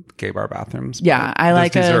things in gay bar bathrooms. but Yeah, I those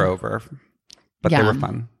like days a- are over. But they Yeah. were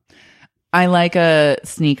fun. I like a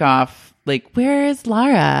sneak off, like, where is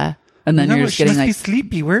Lara? And then you're just she getting must be like,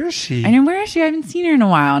 sleepy. Where is she? I know, where is she? I haven't seen her in a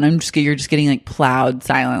while. And you're just getting like plowed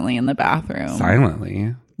silently in the bathroom.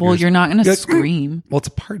 Silently. Well, you're not going to you're like, scream. Well, it's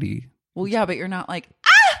a party. Well, yeah, but you're not like,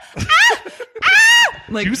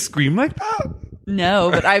 like, Do you scream like that?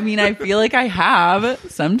 no, but I mean, I feel like I have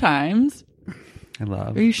sometimes. I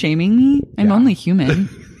love. Are you shaming me? I'm Yeah. only human.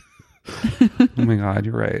 Oh my God,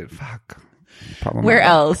 you're right. Fuck. Problem Where with that.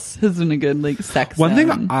 else has been a good like sex One zone?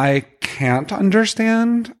 thing I can't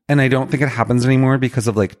understand, and I don't think it happens anymore because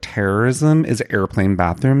of like terrorism, is airplane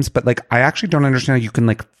bathrooms. But like, I actually don't understand how you can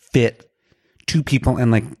like fit two people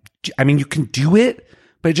and like, I mean, you can do it,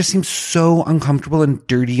 but it just seems so uncomfortable and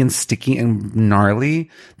dirty and sticky and gnarly.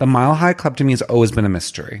 The Mile High Club to me has always been a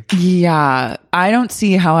mystery. Yeah, I don't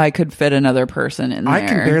see how I could fit another person in there. I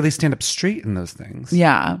can barely stand up straight in those things.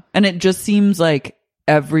 Yeah, and it just seems like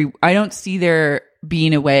I don't see there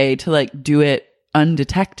being a way to like do it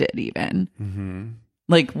undetected even. Mm-hmm.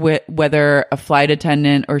 Like whether a flight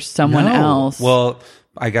attendant or someone No. else. Well,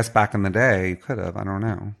 I guess back in the day you could have. I don't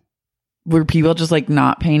know. Were people just like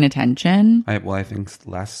not paying attention? I think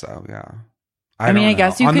less so. Yeah. I mean, don't I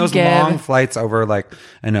guess know. you on could those give- long flights over like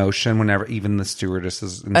an ocean, whenever even the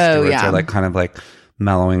stewardesses and Oh, stewards yeah. are like kind of like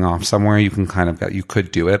mellowing off somewhere, you can kind of you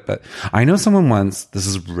could do it. But I know someone once. This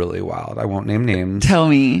is really wild. I won't name names. Tell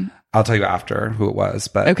me. I'll tell you after who it was.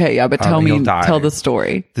 But Okay, yeah, but tell you'll me. die. Tell the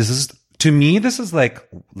story. This is to me. This is like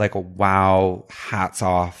a wow. Hats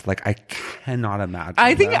off. Like I cannot imagine.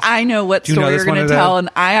 I think this. I know what Do you know story this you're going one to of tell, them?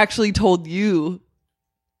 and I actually told you.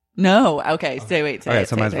 No. Okay. Say Okay, it.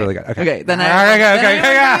 so mine's say really it. good. Okay. Then Okay, I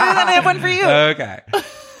okay. have one for you. Okay.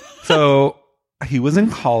 So he was in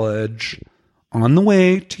college on the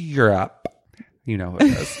way to Europe. You know who it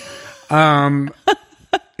is.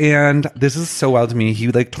 And this is so wild to me. He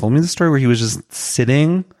like told me the story where he was just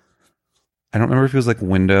sitting. I don't remember if it was like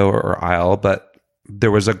window or aisle, but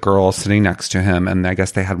there was a girl sitting next to him, and I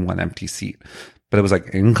guess they had one empty seat. But it was like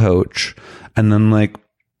in coach. And then like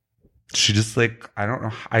she just like, I don't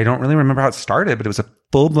know. I don't really remember how it started, but it was a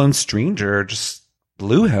full-blown stranger just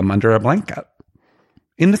blew him under a blanket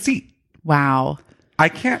in the seat. Wow. I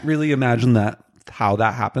can't really imagine how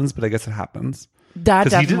that happens, but I guess it happens. That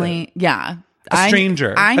 'Cause he did definitely, it. yeah. A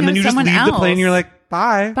stranger. I know and then you just someone leave else. the plane and you're like,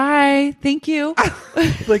 bye. Bye. Thank you.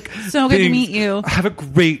 Like, So good to thanks. meet you. Have a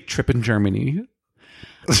great trip in Germany.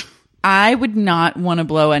 I would not want to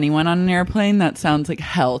blow anyone on an airplane. That sounds like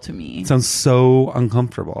hell to me. It sounds so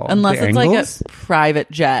uncomfortable. Unless The it's angles? like a private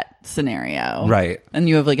jet scenario. Right. And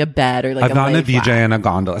you have like a bed or like I've a gotten a lay VJ flat. and a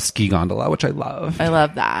gondola, a ski gondola, which I love. I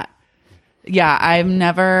love that. Yeah,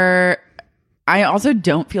 I also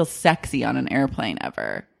don't feel sexy on an airplane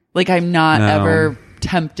ever. Like I'm not No. ever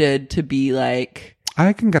tempted to be like,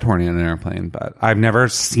 I can get horny on an airplane, but I've never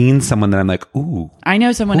seen someone that I'm like, ooh. I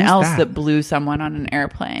know someone Who's else that? that blew someone on an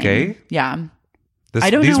airplane. Gay? Yeah. This, I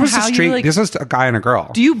don't these know was how a you, straight. like- This was a guy and a girl.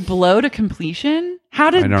 Do you blow to completion? How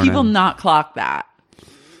did I don't people know. not clock that?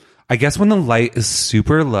 I guess when the light is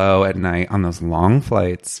super low at night on those long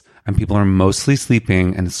flights and people are mostly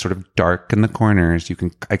sleeping and it's sort of dark in the corners,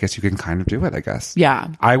 I guess you can kind of do it, I guess. Yeah.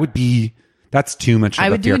 That's too much of I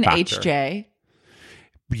a would do fear an factor. HJ.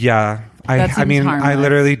 Yeah. That I seems mean, I harmless.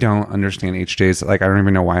 literally don't understand HJs. Like, I don't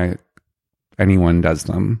even know why anyone does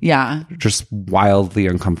them. Yeah. Just wildly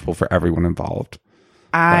uncomfortable for everyone involved.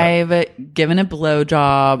 I've given a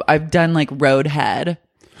blowjob. I've done like road head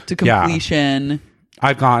to Yeah. completion.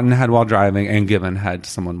 I've gotten head while driving and given head to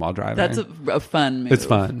someone while driving. That's a fun move. It's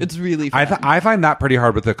fun. It's really fun. I find that pretty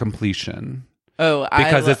hard with the completion.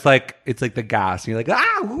 Because it's like the gas. And you're like,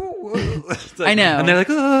 ah! Ooh, ooh. It's like- I know. And they're like,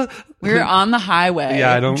 ah. we were on the highway.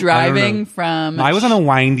 Yeah, I don't driving know. from. I was on a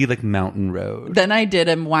windy mountain road. Then I did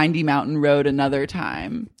a windy mountain road another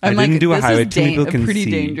time. I I'm didn't do a this highway. is Too many people can pretty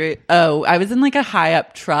see. dangerous. Oh, I was in like a high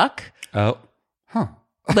up truck. Oh, huh.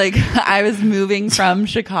 Like I was moving from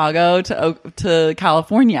Chicago to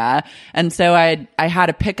California, and so I had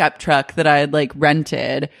a pickup truck that I had like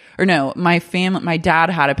rented. Or no, my dad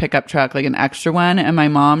had a pickup truck, like an extra one, and my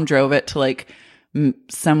mom drove it to like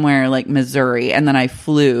somewhere like Missouri, and then I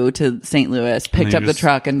flew to St. Louis, picked up the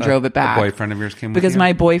truck, and drove it back. A boyfriend of yours came with Because you?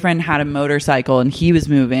 my boyfriend had a motorcycle and he was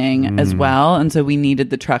moving as well, and so we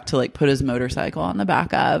needed the truck to like put his motorcycle on the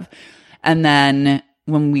back of. And then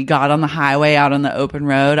when we got on the highway out on the open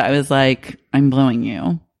road, I was like, I'm blowing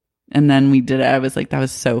you. And then we did it. I was like, that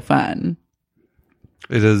was so fun.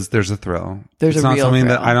 It is. There's a thrill. There's it's a not real something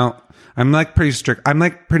that thrill. I don't. I'm like pretty strict. I'm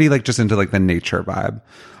like pretty like just into like the nature vibe.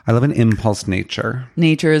 I love an impulse nature.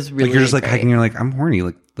 Nature is really Like you're just like great. hiking. You're like, I'm horny.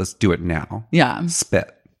 Like let's do it now. Yeah.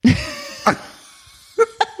 Spit.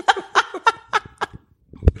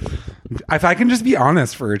 If I can just be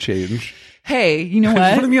honest for a change. Hey, you know I just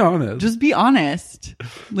want to what? be honest. Just be honest.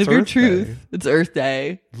 Live It's your Earth truth. Day. It's Earth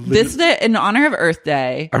Day. This day, in honor of Earth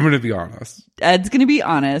Day, I'm going to be honest. Ed's going to be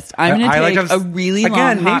honest. I'm going to take have a really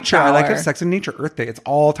again long hot nature. I like to shower. have sex in nature. Earth Day. It's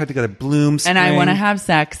all tied together. Bloom, spring, And I want to have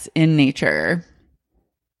sex in nature.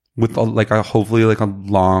 with hopefully like a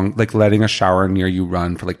long letting a shower near you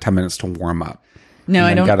run for like 10 minutes to warm up. No, And I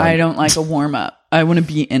then don't. get I on- don't like a warm up. I want to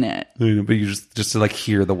be in it. But you just to like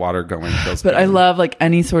hear the water going feels But good. I love like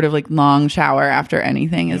any sort of like long shower after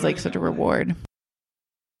anything is like such a reward.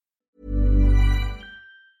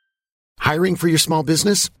 Hiring for your small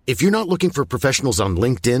business? If you're not looking for professionals on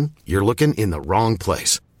LinkedIn, you're looking in the wrong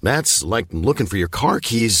place. That's like looking for your car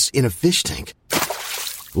keys in a fish tank.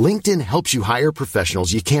 LinkedIn helps you hire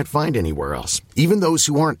professionals you can't find anywhere else, even those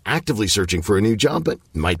who aren't actively searching for a new job but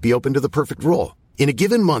might be open to the perfect role. In a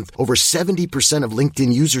given month, over 70% of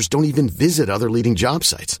LinkedIn users don't even visit other leading job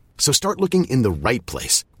sites. So start looking in the right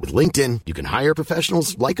place. With LinkedIn, you can hire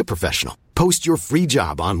professionals like a professional. Post your free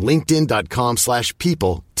job on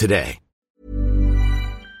linkedin.com/people today.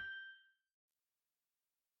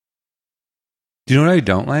 Do you know what I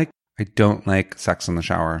don't like? I don't like sex in the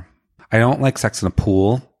shower. I don't like sex in a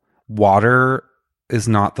pool. Water is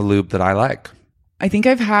not the lube that I like. I think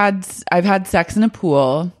I've had sex in a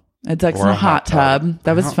pool. I had sex Or in a a hot hot tub. tub.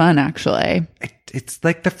 That was fun, actually. It's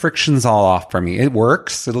like the friction's all off for me. It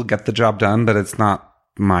works. It'll get the job done, but it's not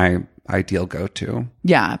my ideal go-to.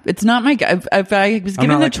 Yeah, it's not my. If I was I'm given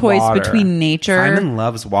not the like choice water. between nature, Simon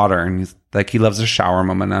loves water, and he loves a shower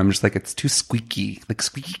moment. And I'm just like, it's too squeaky, like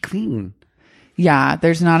squeaky clean. yeah,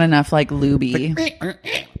 there's not enough like lubey.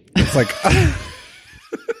 It's like,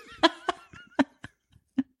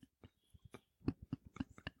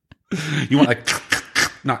 you want like,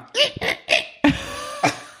 not,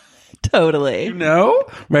 Totally. no,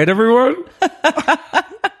 right, everyone?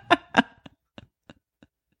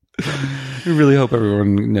 I really hope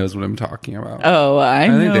everyone knows what I'm talking about. Oh, I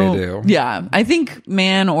think know. they do. Yeah, I think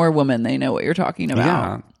man or woman, they know what you're talking about.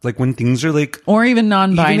 Yeah. Like when things are like, or even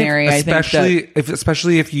non-binary, I think.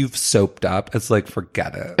 Especially if you've soaped up, it's like,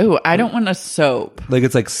 forget it. Oh, I don't want a soap. Like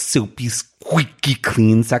it's like soapy, squeaky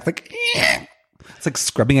clean sex. Like, it's like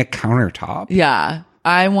scrubbing a countertop. Yeah.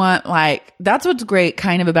 I want like, that's what's great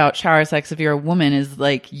kind of about shower sex if you're a woman is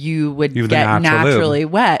like you would get naturally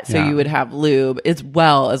wet. So you would have lube as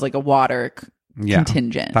well as like a water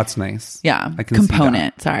contingent. That's nice. Yeah. I can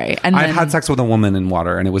component. See that. Sorry. And I've had sex with a woman in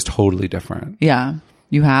water and it was totally different. Yeah.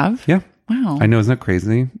 You have? Yeah. Wow. I know. Isn't it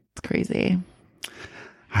crazy? It's crazy.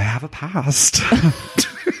 I have a past.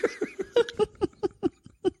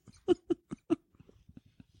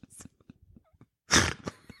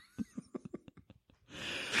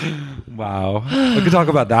 Wow. I could talk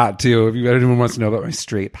about that too if anyone wants to know about my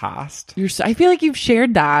straight past. I feel like you've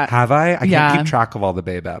shared that. Have I? I can't keep track of all the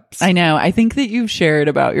babe eps. I know. I think that you've shared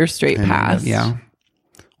about your straight past. Yeah.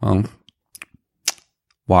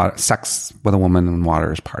 Well, sex with a woman in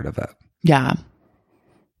water is part of it. Yeah.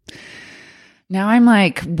 Now I'm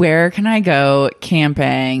like, where can I go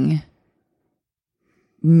camping?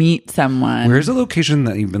 Meet someone. Where's a location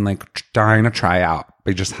that you've been like dying to try out,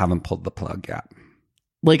 but you just haven't pulled the plug yet?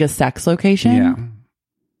 Like a sex location? Yeah.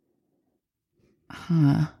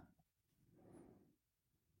 Huh.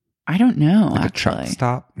 I don't know. Like actually. A truck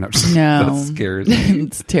stop? No. No. That scares me.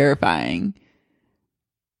 It's terrifying.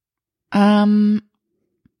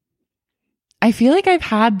 I feel like I've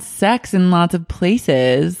had sex in lots of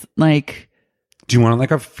places. Like, do you want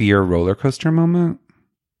like a fear roller coaster moment?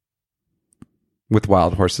 With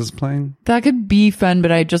wild horses playing? That could be fun,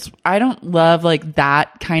 but I don't love like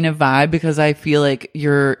that kind of vibe because I feel like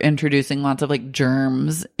you're introducing lots of like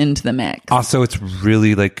germs into the mix. Also, it's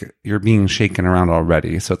really like you're being shaken around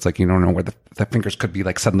already. So it's like you don't know where the fingers could be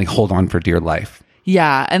like suddenly hold on for dear life.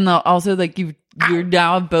 Yeah. And also like you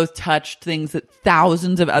now have both touched things that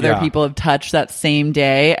thousands of other people have touched that same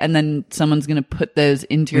day. And then someone's going to put those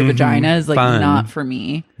into your vagina is like not for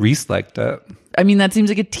me. Reese liked it. I mean, that seems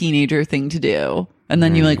like a teenager thing to do. And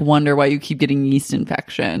then you like wonder why you keep getting yeast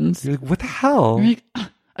infections. You're like, what the hell? You're like,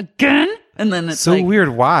 again? And then it's so like, weird.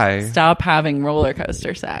 Why? Stop having roller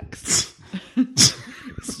coaster sex.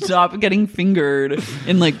 Stop getting fingered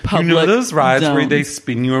in like public. You know those rides zones. where they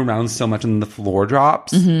spin you around so much and the floor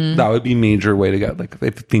drops? That would be a major way to go. Like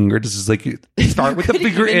if fingered, it's just like you start with the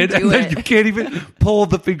finger in and then you can't even pull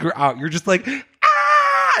the finger out. You're just like,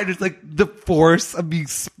 ah! And it's like the force of being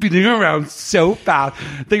spinning around so fast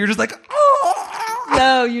that you're just like, oh!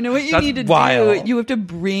 No, you know what you need to wild. do? You have to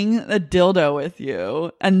bring a dildo with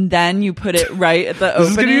you, and then you put it right at the opening.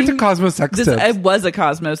 This is getting into Cosmo sex tips. It was a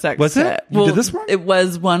Cosmo sex Was it? tip. You did this one? It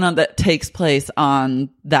was one that takes place on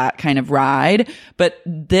that kind of ride. But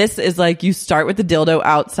this is like you start with the dildo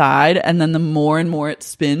outside, and then the more and more it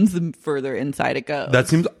spins, the further inside it goes. That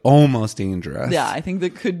seems almost dangerous. Yeah, I think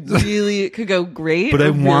that it could go great. But I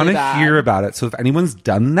want really to hear about it. So if anyone's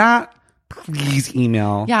done that, please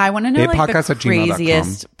email. Yeah, I want to know like the @gmail.com.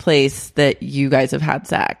 craziest place that you guys have had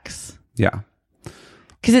sex. Yeah.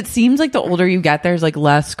 Because it seems like the older you get, there's like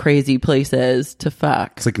less crazy places to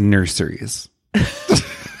fuck. It's like nurseries.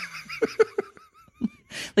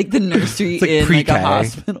 Like the nursery like in pre-K. like a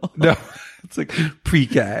hospital. No, it's like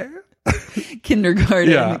pre-K.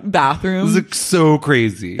 Kindergarten bathroom. It's like so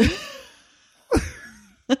crazy.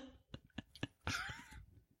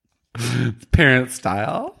 Parent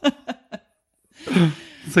style.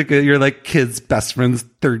 It's like your like kid's best friend's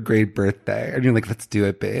 3rd grade birthday, and you're like, "Let's do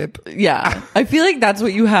it, babe." Yeah, I feel like that's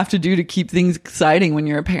what you have to do to keep things exciting when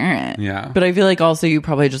you're a parent. Yeah, but I feel like also you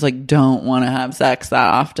probably just like don't want to have sex that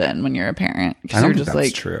often when you're a parent I don't you're think just that's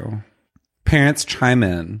like true. Parents, chime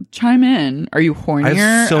in. Chime in. Are you hornier? I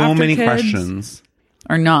have so after many kids questions.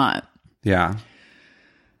 Or not? Yeah.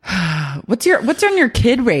 What's on your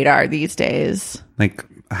kid radar these days? Like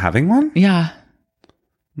having one? Yeah.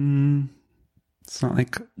 It's not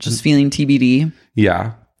like just feeling TBD.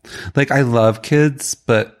 Yeah. Like I love kids,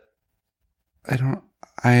 but I don't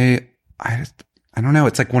know.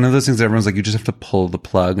 It's like one of those things that everyone's like, you just have to pull the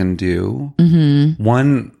plug and do. Mm-hmm.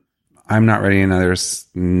 One, I'm not ready, and others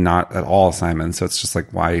not at all, Simon. So it's just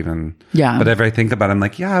like, why even? Yeah. But if I think about it, I'm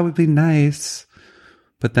like, yeah, it would be nice.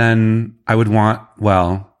 But then I would want,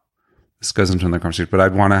 well, this goes into another conversation, but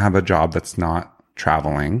I'd want to have a job that's not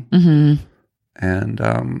traveling. Mm-hmm. And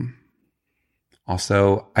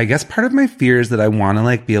also, I guess part of my fear is that I want to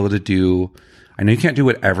like be able to do, I know you can't do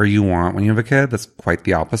whatever you want when you have a kid. That's quite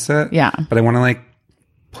the opposite. Yeah. But I want to like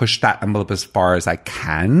push that envelope as far as I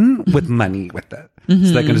can with money with it. Mm-hmm.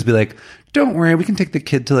 So that I can just be like, don't worry, we can take the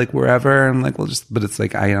kid to like wherever. And like, but it's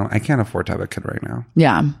like, I can't afford to have a kid right now.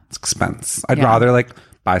 Yeah. It's expense. I'd rather like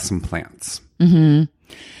buy some plants. Mm-hmm.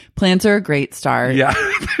 Plants are a great start. Yeah,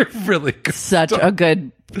 they're really good. Such a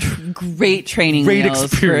good, great training Great wheels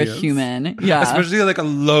experience. for a human. Yeah. Especially like a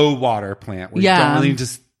low water plant where you don't really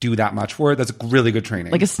just do that much for it. That's really good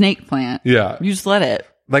training. Like a snake plant. Yeah. You just let it.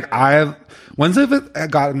 Like once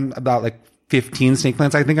I've gotten about like 15 snake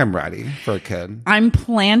plants, I think I'm ready for a kid. I'm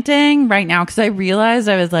planting right now because I realized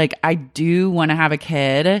I was like, I do want to have a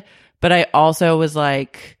kid, but I also was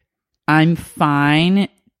like, I'm fine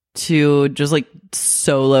to just like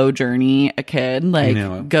solo journey a kid,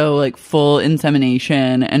 like go like full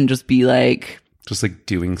insemination and just be like, just like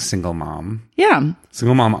doing single mom. Yeah.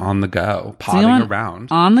 Single mom on the go, potting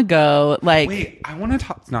around. On the go. Like, wait, I want to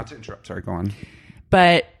talk, not to interrupt. Sorry, go on.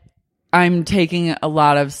 But I'm taking a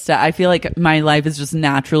lot of steps. I feel like my life is just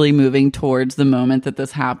naturally moving towards the moment that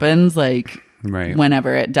this happens, like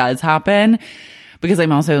whenever it does happen, because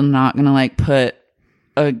I'm also not going to like put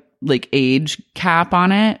a like age cap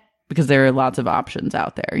on it because there are lots of options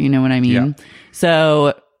out there. You know what I mean? Yeah.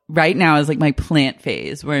 So right now is like my plant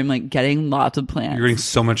phase where I'm like getting lots of plants. You're getting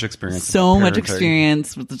so much experience. So much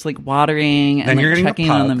experience with just like watering and like checking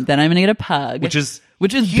on them. Then I'm going to get a pug. Which is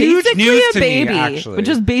basically a baby. Me, which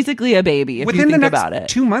is basically a baby if within you think the next about it.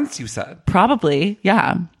 2 months, you said. Probably,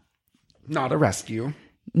 yeah. Not a rescue.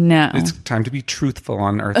 No. It's time to be truthful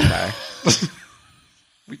on Earth Day.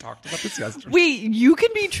 We talked about this yesterday. Wait, you can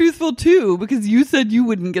be truthful too because you said you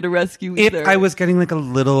wouldn't get a rescue either. If I was getting like a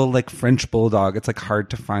little like French bulldog, it's like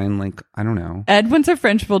hard to find like, I don't know. Ed wants a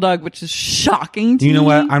French bulldog, which is shocking to me. You know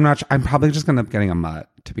what? I'm probably just going to end up getting a mutt,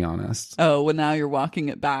 to be honest. Oh, well now you're walking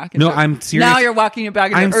it back. No, I'm serious. Now you're walking it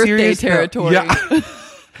back into Earth Day territory. Yeah.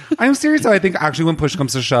 I'm serious though. I think actually when push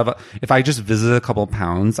comes to shove, if I just visit a couple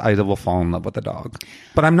pounds, I will fall in love with the dog.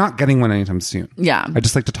 But I'm not getting one anytime soon. Yeah. I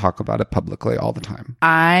just like to talk about it publicly all the time.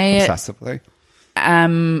 Obsessively.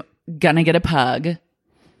 I'm gonna get a pug.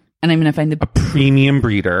 And I'm gonna find a premium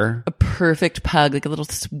breeder. A perfect pug, like a little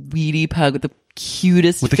sweetie pug with the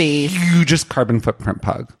cutest with face. The hugest carbon footprint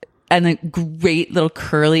pug. And a great little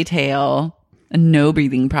curly tail. And no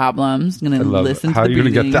breathing problems. I'm gonna listen to the breathing. How are you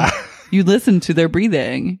gonna get that? You listen to their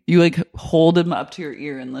breathing. You like hold them up to your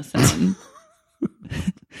ear and listen.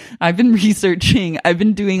 I've been researching. I've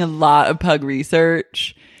been doing a lot of pug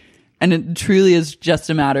research. And it truly is just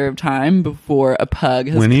a matter of time before a pug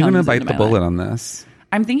has When are you going to bite the bullet on this?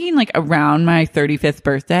 I'm thinking like around my 35th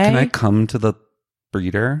birthday. Can I come to the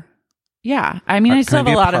breeder? Yeah. I mean, I still have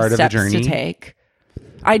a lot of steps to take.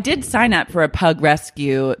 I did sign up for a pug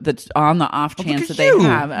rescue that's on the off chance that they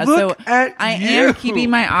have. So I am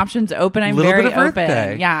keeping my options open. I'm very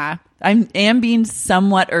open. Yeah. I am being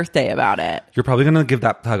somewhat Earth Day about it. You're probably going to give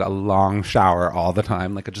that pug a long shower all the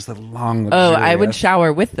time. Like just a long, luxurious. Oh, I would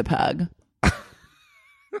shower with the pug.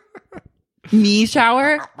 Me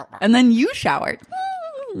shower and then you shower.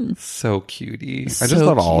 So cutie. I just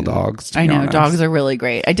love all dogs. I know. Dogs are really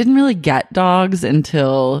great. I didn't really get dogs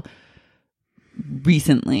until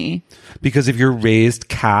recently. Because if you're raised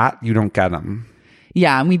cat, you don't get them.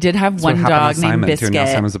 Yeah, and we did have one dog named Biscuit. Now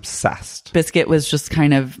Simon's obsessed. Biscuit was just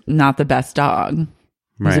kind of not the best dog.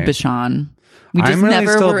 He was a Bichon. We just I'm really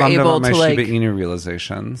never still were bummed able about my to like Shiba Inu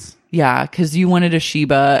realizations. Yeah, because you wanted a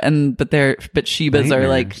Shiba, but Shibas are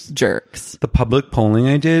like jerks. The public polling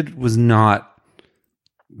I did was not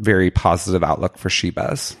very positive outlook for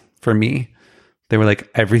Shibas for me. They were like,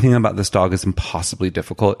 everything about this dog is impossibly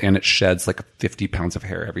difficult and it sheds like 50 pounds of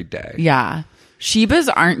hair every day. Yeah.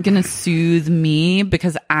 Shibas aren't going to soothe me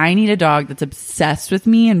because I need a dog that's obsessed with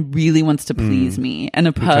me and really wants to please me. And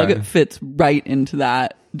a pug fits right into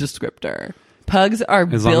that descriptor. Pugs are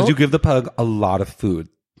as long as you give the pug a lot of food.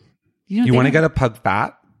 You want to get a pug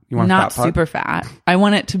fat? You want not a fat pug? Super fat. I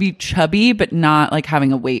want it to be chubby, but not like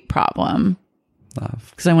having a weight problem. Love.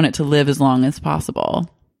 Because I want it to live as long as possible.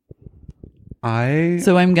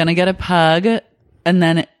 So I'm going to get a pug, and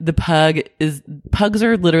then pugs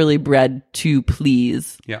are literally bred to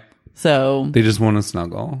please. Yeah. So they just want to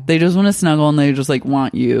snuggle. And they just like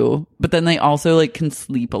want you. But then they also like can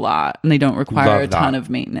sleep a lot and they don't require a ton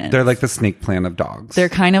of maintenance. They're like the snake plant of dogs. They're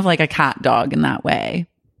kind of like a cat dog in that way.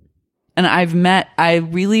 And I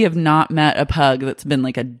really have not met a pug that's been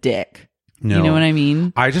like a dick. No. You know what I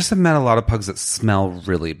mean? I just have met a lot of pugs that smell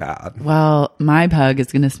really bad. Well, my pug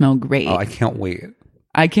is going to smell great. Oh, I can't wait.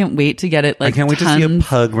 I can't wait to get it. Like, I can't wait to see a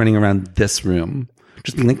pug running around this room.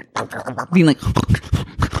 Just being like,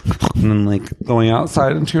 and then like going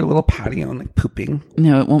outside into your little patio and like pooping.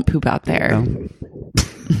 No, it won't poop out there. No.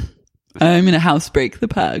 I'm going to housebreak the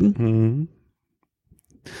pug. Mm-hmm.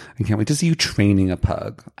 I can't wait to see you training a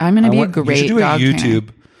pug. I'm going to be a great dog trainer.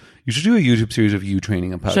 You should do a YouTube series of you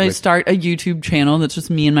training a pug. Should I start a YouTube channel that's just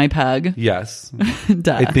me and my pug? Yes.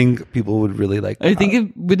 Duh. I think people would really like that. I think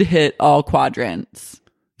it would hit all quadrants.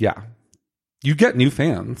 Yeah. You get new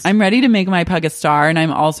fans. I'm ready to make my pug a star, and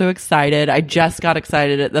I'm also excited. I just got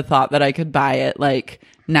excited at the thought that I could buy it like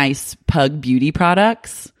nice pug beauty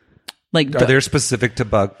products. Like, Are there specific to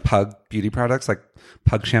pug beauty products like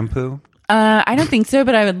pug shampoo? I don't think so,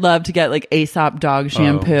 but I would love to get like Aesop dog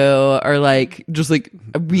shampoo or like just like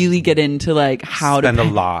really get into like how Spend to a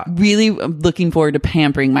lot. Really looking forward to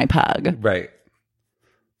pampering my pug. Right.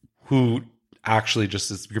 Who actually just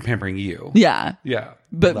is, you're pampering you. Yeah. Yeah.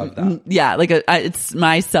 But love that. yeah, like it's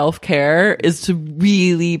my self-care is to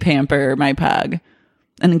really pamper my pug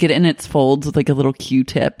and get it in its folds with like a little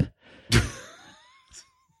Q-tip.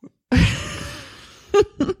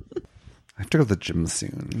 I have to go to the gym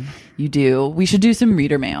soon. You do. We should do some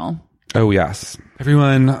reader mail. Oh, yes.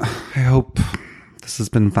 Everyone, I hope this has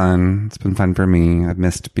been fun. It's been fun for me. I've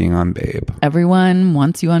missed being on Babe. Everyone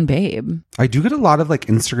wants you on Babe. I do get a lot of like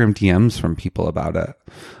Instagram DMs from people about it.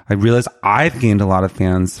 I realize I've gained a lot of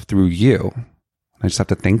fans through you. I just have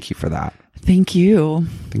to thank you for that. Thank you.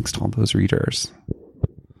 Thanks to all those readers.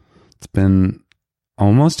 It's been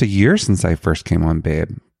almost a year since I first came on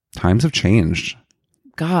Babe. Times have changed.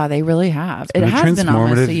 God, they really have. It a has been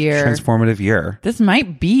almost a year. Transformative year. This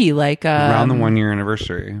might be like Around the 1 year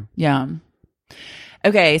anniversary. Yeah.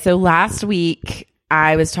 Okay, so last week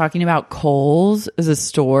I was talking about Kohl's as a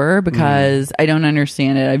store because I don't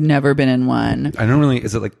understand it. I've never been in one. I don't really,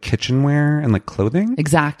 is it like kitchenware and like clothing?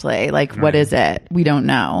 Exactly. Like, what is it? We don't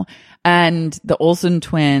know. And the Olsen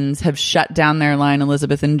twins have shut down their line,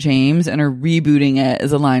 Elizabeth and James, and are rebooting it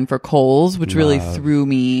as a line for Kohl's, which really threw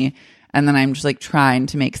me. And then I'm just like trying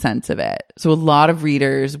to make sense of it. So a lot of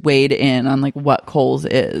readers weighed in on like what Kohl's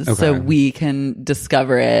is so we can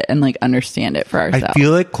discover it and like understand it for ourselves. I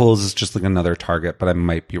feel like Kohl's is just like another Target, but I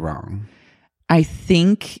might be wrong. I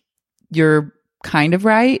think you're kind of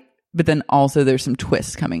right, but then also there's some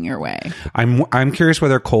twists coming your way. I'm curious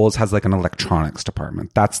whether Kohl's has like an electronics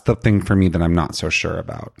department. That's the thing for me that I'm not so sure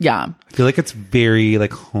about. Yeah. I feel like it's very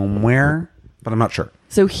like homeware, but I'm not sure.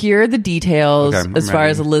 So here are the details as far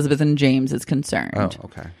ready. as Elizabeth and James is concerned. Oh,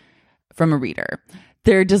 okay. From a reader.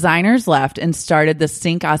 Their designers left and started the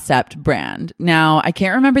Sync Accept brand. Now, I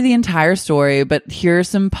can't remember the entire story, but here are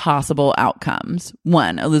some possible outcomes.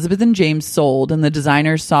 1, Elizabeth and James sold and the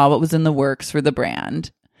designers saw what was in the works for the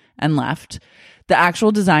brand and left. The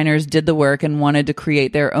actual designers did the work and wanted to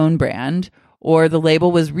create their own brand, or the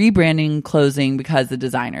label was rebranding and closing because the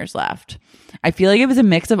designers left. I feel like it was a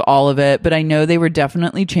mix of all of it, but I know they were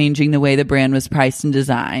definitely changing the way the brand was priced and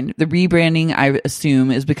designed. The rebranding, I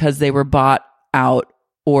assume, is because they were bought out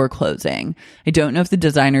or closing. I don't know if the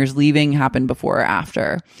designers leaving happened before or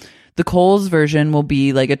after. The Kohl's version will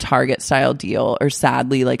be like a Target style deal, or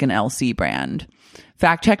sadly like an LC brand.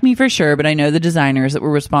 Fact check me for sure, but I know the designers that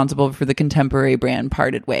were responsible for the contemporary brand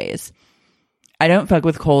parted ways. I don't fuck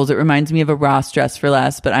with Kohl's. It reminds me of a Ross Dress for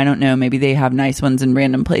Less, but I don't know. Maybe they have nice ones in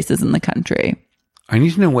random places in the country. I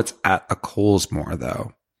need to know what's at a Kohl's more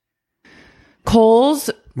though. Kohl's,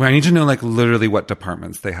 Well, I need to know like literally what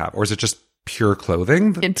departments they have, or is it just pure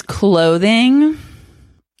clothing? it's clothing.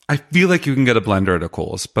 I feel like you can get a blender at a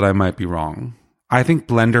Kohl's, but I might be wrong. I think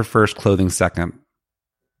blender first, clothing second.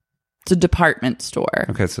 It's a department store.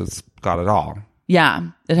 Okay, so it's got it all. Yeah,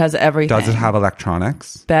 it has everything. Does it have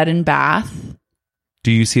electronics? Bed and bath?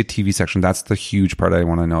 Do you see a TV section? That's the huge part I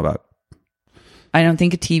want to know about. I don't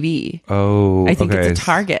think a TV. Oh, I think okay. it's a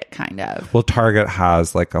Target, kind of. Well, Target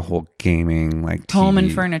has like a whole gaming, like TV. Home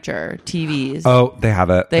and furniture, TVs. Oh, they have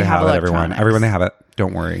it. They have it, everyone. electronics. Everyone, they have it.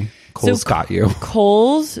 Don't worry. Kohl's got you.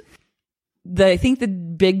 Kohl's, I think the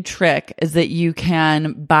big trick is that you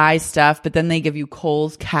can buy stuff, but then they give you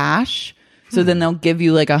Kohl's cash. So then they'll give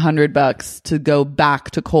you like $100 to go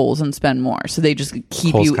back to Kohl's and spend more. So they just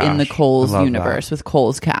keep Kohl's you in the cash. Kohl's I love universe that. with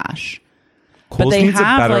Kohl's cash. Kohl's they needs a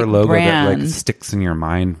have, better like, logo that like brands. sticks in your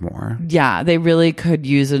mind more. Yeah, they really could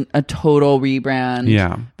use a total rebrand.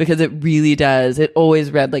 Yeah. Because it really does. It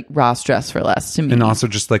always read like Ross Dress for Less to me. And also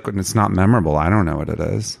just like when it's not memorable, I don't know what it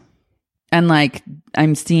is. And like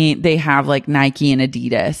I'm seeing they have like Nike and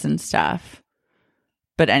Adidas and stuff.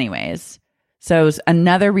 But anyways, so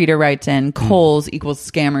another reader writes in, Kohl's equals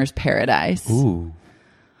scammers paradise. Ooh.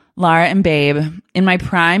 Lara and Babe, in my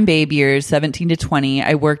prime Babe years, 17 to 20,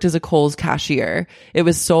 I worked as a Kohl's cashier. It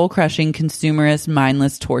was soul-crushing, consumerist,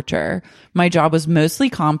 mindless torture. My job was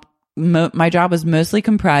mostly comprised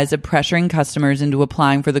of pressuring customers into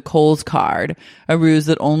applying for the Kohl's card, a ruse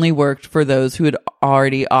that only worked for those who had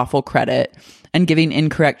already awful credit, and giving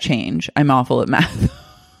incorrect change. I'm awful at math.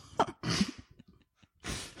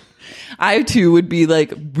 I too would be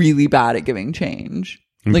like really bad at giving change.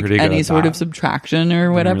 I'm Like pretty good any at sort that. of subtraction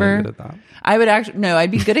or whatever. really good at that. I would actually, no,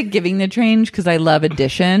 I'd be good at giving the change because I love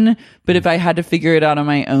addition. But if I had to figure it out on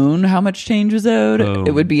my own, how much change was owed,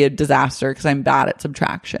 it would be a disaster because I'm bad at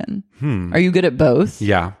subtraction. Are you good at both?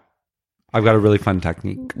 Yeah. I've got a really fun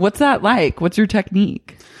technique. What's that like? What's your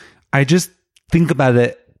technique? I just think about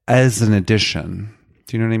it as an addition.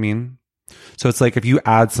 Do you know what I mean? So it's like if you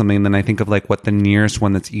add something, then I think of like what the nearest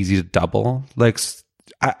one that's easy to double. Like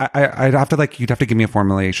I'd have to like, you'd have to give me a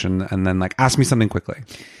formulation and then like ask me something quickly.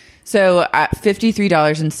 So at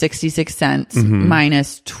 $53.66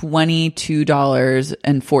 minus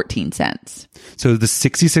 $22.14. So the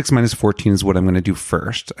 66 minus 14 is what I'm going to do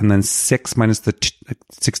first. And then 6 minus the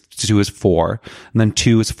 6 to 2 is 4. And then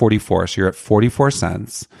 2 is 44. So you're at 44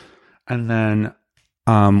 cents. And then,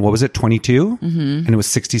 what was it? 22? And it was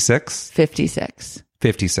 66? 56.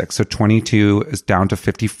 56. So 22 is down to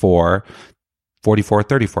 54. 44,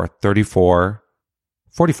 34, 34,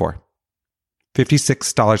 44.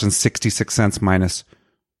 $56.66 minus.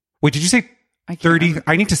 Wait, did you say 30?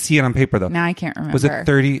 I need to see it on paper though. Now I can't remember. Was it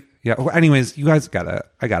 30? Yeah. Well, anyways, you guys got it.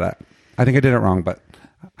 I got it. I think I did it wrong, but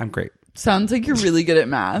I'm great. Sounds like you're really good at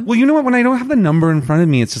math. Well, you know what? When I don't have the number in front of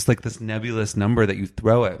me, it's just like this nebulous number that you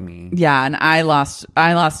throw at me. Yeah, and I lost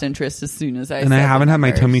interest as soon as I. And I haven't had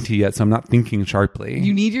my tummy tea yet, so I'm not thinking sharply.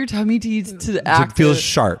 You need your tummy tea to feel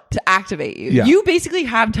sharp. to activate you. Yeah. You basically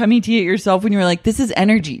have tummy tea at yourself when you were like, "This is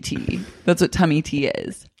energy tea." That's what tummy tea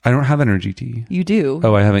is. I don't have energy tea. You do.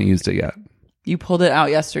 Oh, I haven't used it yet. You pulled it out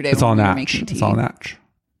yesterday. It's when all we were natch. making tea. It's all natch.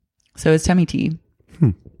 So it's tummy tea.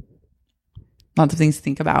 Lots of things to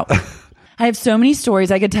think about. I have so many stories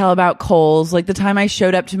I could tell about Kohl's, like the time I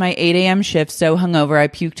showed up to my 8 a.m. shift so hungover I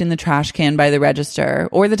puked in the trash can by the register,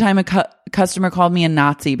 or the time a customer called me a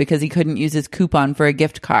Nazi because he couldn't use his coupon for a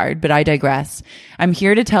gift card, but I digress. I'm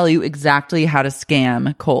here to tell you exactly how to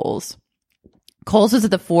scam Kohl's. Kohl's was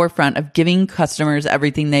at the forefront of giving customers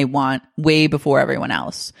everything they want way before everyone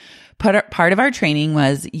else. Part of our training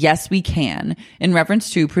was, yes, we can, in reference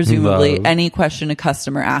to presumably any question a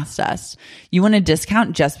customer asked us. You want a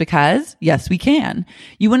discount just because? Yes, we can.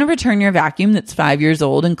 You want to return your vacuum that's 5 years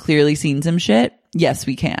old and clearly seen some shit? Yes,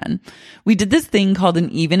 we can. We did this thing called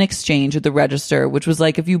an even exchange at the register, which was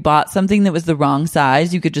like if you bought something that was the wrong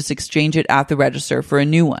size, you could just exchange it at the register for a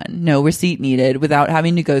new one. No receipt needed without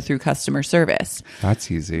having to go through customer service.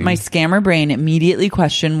 That's easy. My scammer brain immediately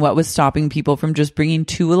questioned what was stopping people from just bringing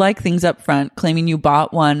two alike things up front, claiming you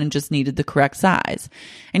bought one and just needed the correct size.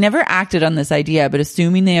 I never acted on this idea, but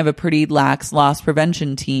assuming they have a pretty lax loss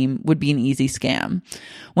prevention team would be an easy scam.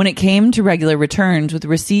 When it came to regular returns, with a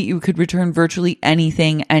receipt, you could return virtually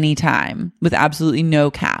anything, anytime, with absolutely no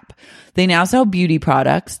cap. They now sell beauty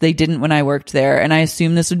products. They didn't when I worked there, and I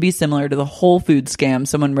assume this would be similar to the Whole Foods scam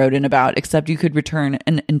someone wrote in about, except you could return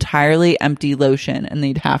an entirely empty lotion and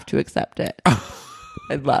they'd have to accept it.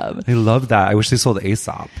 I love that. I wish they sold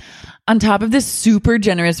Aesop. On top of this super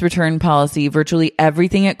generous return policy, virtually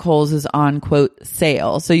everything at Kohl's is on, quote,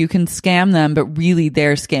 sale. So you can scam them, but really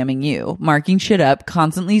they're scamming you. Marking shit up,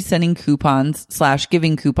 constantly sending coupons /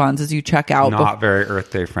 giving coupons as you check out. Not very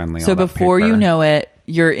Earth Day friendly. So before you know it,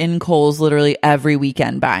 you're in Kohl's literally every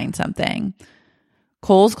weekend buying something.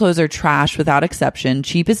 Kohl's clothes are trash without exception,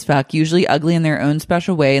 cheap as fuck, usually ugly in their own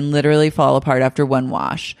special way, and literally fall apart after one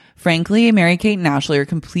wash. Frankly, Mary-Kate and Ashley are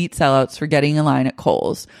complete sellouts for getting a line at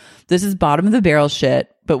Kohl's. This is bottom of the barrel shit,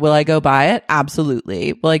 but will I go buy it?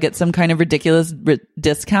 Absolutely. Will I get some kind of ridiculous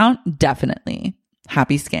discount? Definitely.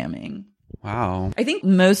 Happy scamming. Wow. I think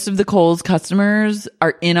most of the Kohl's customers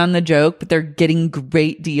are in on the joke, but they're getting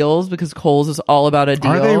great deals because Kohl's is all about a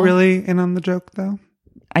deal. Are they really in on the joke though?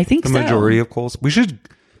 I think so. The majority of Kohl's. We should.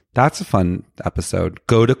 That's a fun episode.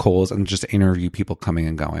 Go to Kohl's and just interview people coming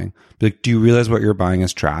and going. Be like, do you realize what you're buying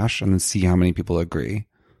is trash? And then see how many people agree.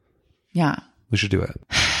 Yeah. We should do it.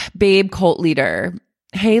 Babe cult leader.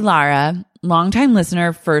 Hey, Lara. Longtime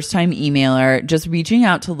listener, first time emailer, just reaching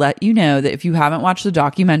out to let you know that if you haven't watched the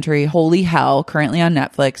documentary Holy Hell, currently on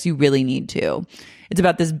Netflix, you really need to. It's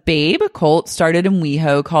about this babe cult started in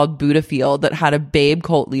WeHo called Buddha Field that had a babe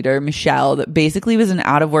cult leader, Michelle, that basically was an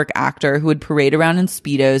out-of-work actor who would parade around in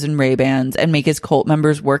Speedos and Ray-Bans and make his cult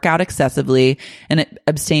members work out excessively and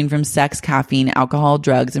abstain from sex, caffeine, alcohol,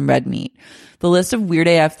 drugs, and red meat. The list of weird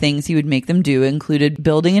AF things he would make them do included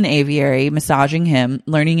building an aviary, massaging him,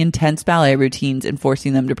 learning intense ballet routines, and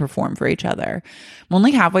forcing them to perform for each other. I'm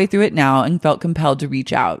only halfway through it now and felt compelled to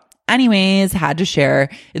reach out. Anyways, had to share.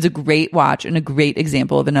 It's a great watch and a great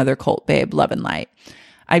example of another cult babe, love and light.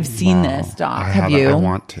 I've seen this, Doc. Have you? I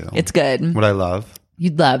want to. It's good. What I love.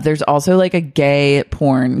 You'd love. There's also like a gay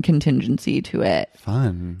porn contingency to it.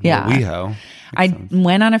 Fun. Yeah. WeHo. I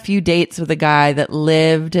went on a few dates with a guy that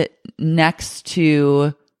lived next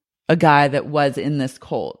to a guy that was in this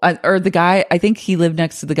cult. I think he lived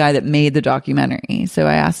next to the guy that made the documentary. So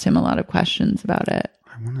I asked him a lot of questions about it.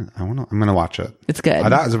 I'm going to watch it. It's good.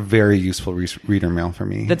 That is a very useful reader mail for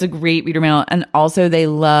me. That's a great reader mail. And also they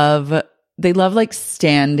love like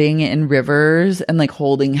standing in rivers and like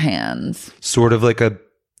holding hands. Sort of like a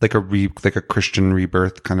Christian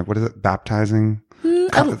rebirth kind of, what is it? Baptizing?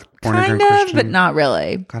 Kind of, but not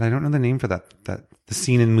really. God, I don't know the name for that the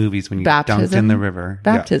scene in movies when you Baptism? dunk in the river.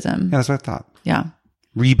 Baptism. Yeah, that's what I thought. Yeah.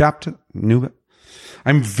 Rebaptism?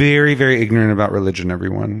 I'm very, very ignorant about religion,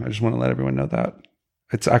 everyone. I just want to let everyone know that.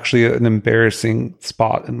 It's actually an embarrassing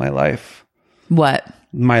spot in my life. What?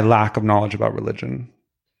 My lack of knowledge about religion.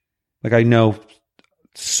 Like, I know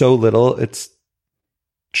so little, it's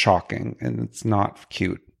shocking and it's not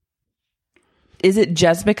cute. Is it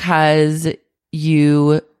just because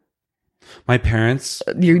my parents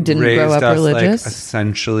you didn't raised grow up us religious? like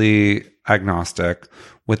essentially agnostic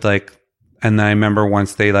with like, and then I remember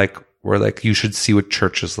once they like were like, you should see what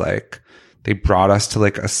church is like. They brought us to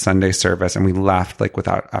like a Sunday service and we left like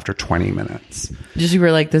after 20 minutes. Just you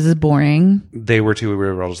were like, this is boring. They were too. We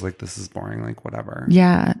were all just like, this is boring, like whatever.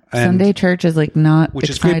 Yeah. Sunday church is like not which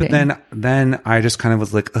exciting. is great. But then I just kind of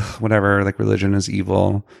was like, ugh, whatever, like religion is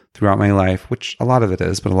evil throughout my life, which a lot of it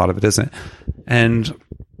is, but a lot of it isn't. And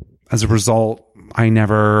as a result, I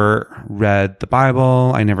never read the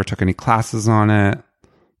Bible. I never took any classes on it.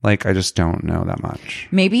 Like, I just don't know that much.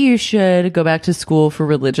 Maybe you should go back to school for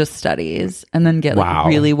religious studies and then get like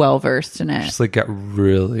really well versed in it. Just like get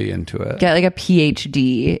really into it. Get like a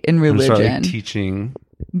PhD in religion. Start, like, teaching.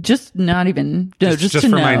 Just not even, no, just to for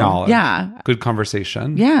know. my knowledge. Yeah. Good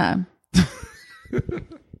conversation. Yeah.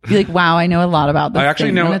 Be like, wow, I know a lot about this. I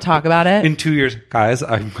actually know. I'm going to talk about it. In 2 years, guys,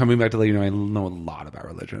 I'm coming back to let you know I know a lot about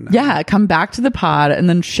religion now. Yeah. Come back to the pod and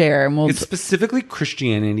then share. And it's specifically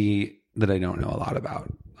Christianity that I don't know a lot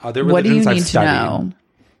about. Other what do you religions I've need to studied. know?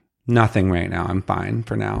 Nothing right now. I'm fine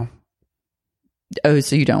for now. Oh,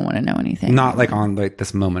 so you don't want to know anything? Not like on like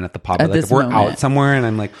this moment at the pub. At Like this if we're moment. out somewhere and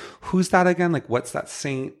I'm like, who's that again? Like, what's that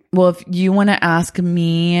saint? Well, if you want to ask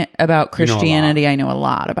me about Christianity, I know a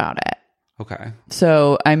lot about it. Okay.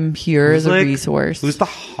 So I'm here as a like, resource. Who's the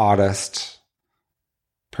hottest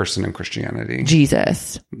person in Christianity?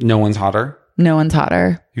 Jesus. No one's hotter? No one's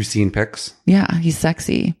hotter. You've seen pics? Yeah, he's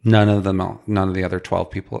sexy. None of the other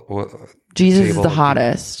 12 people. Jesus is the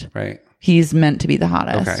hottest. Right. He's meant to be the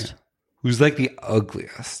hottest. Okay. Who's like the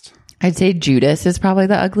ugliest? I'd say Judas is probably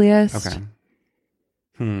the ugliest. Okay.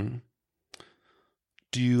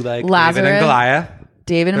 Do you like Lazarus, David and Goliath?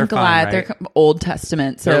 David and Goliath, fun, right? they're Old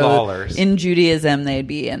Testament. So They're lollers. in Judaism, they'd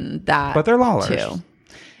be in that. But they're lollers. Too.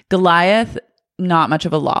 Goliath, not much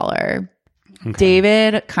of a loller. Okay.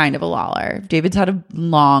 David, kind of a loller. David's had a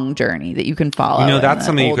long journey that you can follow. You know, that's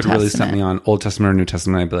something you could really Testament. set me on. Old Testament or New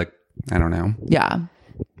Testament, I'd be like, I don't know. Yeah.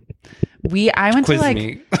 I went Quiz to like,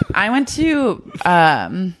 me. I went to,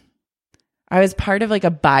 I was part of like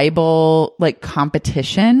a Bible like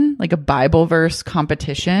competition, like a Bible verse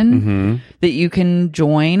competition that you can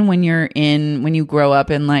join when you grow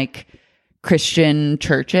up in like Christian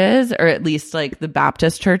churches, or at least like the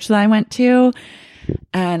Baptist church that I went to.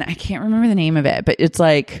 And I can't remember the name of it, but it's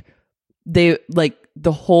like the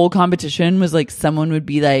whole competition was like someone would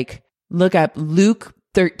be like, look up Luke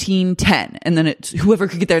 13:10, and then it's whoever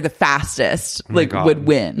could get there the fastest would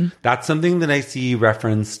win. That's something that I see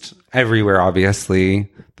referenced everywhere,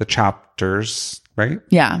 obviously. The chapters, right?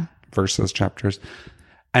 Yeah. Verses, chapters.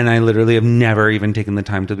 And I literally have never even taken the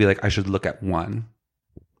time to be like, I should look at one.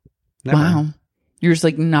 Never. Wow. You're just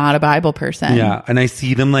like not a Bible person. Yeah. And I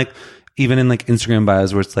see them like, even in like Instagram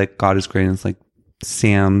bios where it's like, God is great. And it's like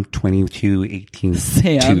Sam 22:18.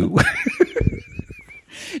 Sam. 2.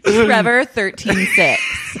 Trevor 13:6.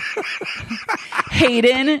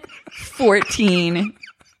 Hayden 14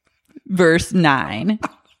 verse 9.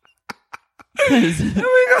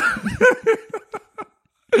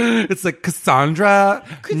 It's like Cassandra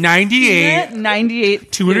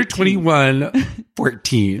 98 221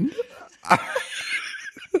 14.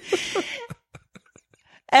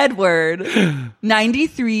 Edward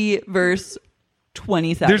 93 verse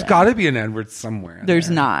 27. There's got to be an Edward somewhere. There's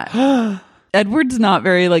not. Edward's not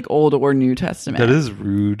very like Old or New Testament. That is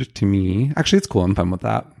rude to me. Actually, it's cool. I'm fine with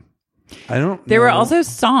that. I don't. There know. were also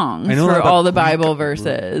songs I know a lot for about all the Greek- Bible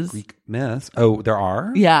verses. Greek myths. Oh, there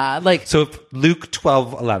are. Yeah, like So if Luke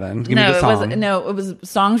 12:11. Give me the it song. was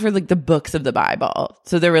songs for like the books of the Bible.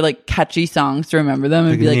 So there were like catchy songs to remember them.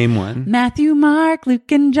 It'd be like name one. Matthew, Mark,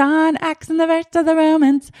 Luke, and John, Acts and the rest of the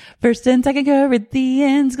Romans, 1st and 2nd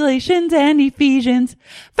Corinthians, Galatians and Ephesians,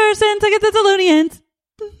 1st and 2nd Thessalonians.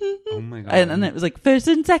 Oh my god. And then it was like 1st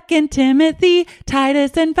and 2nd Timothy,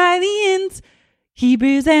 Titus and Philemon,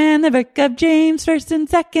 Hebrews and the book of James, 1st and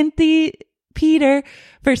 2nd Peter,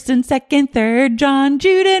 1st and 2nd, 3rd John,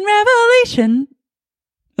 Jude and Revelation.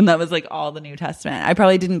 And that was like all the New Testament. I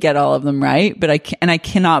probably didn't get all of them right, but I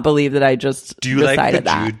cannot believe that I just Do you like decided the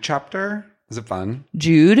that. Jude chapter? Is it fun?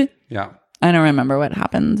 Jude? Yeah. I don't remember what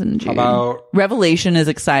happens in Jude. How about- Revelation is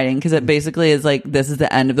exciting because it basically is like, this is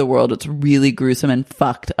the end of the world. It's really gruesome and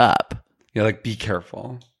fucked up. Yeah, like be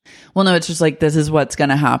careful. Well, no, it's just like, this is what's going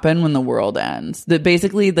to happen when the world ends. That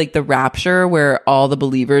basically like the rapture where all the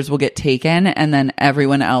believers will get taken and then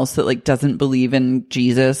everyone else that like doesn't believe in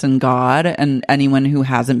Jesus and God and anyone who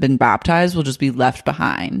hasn't been baptized will just be left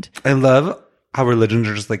behind. I love how religions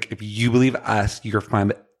are just like, if you believe us, you're fine,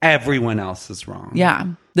 but everyone else is wrong. Yeah.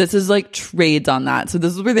 This is like trades on that. So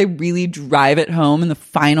this is where they really drive it home in the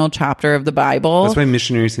final chapter of the Bible. That's why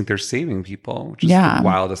missionaries think they're saving people, which is Yeah. the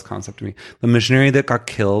wildest concept to me. The missionary that got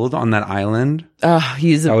killed on that island,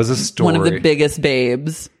 He's that was a story. one of the biggest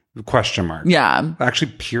babes. Question mark. Yeah.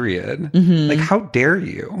 Actually, period. Like, how dare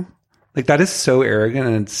you? Like, that is so arrogant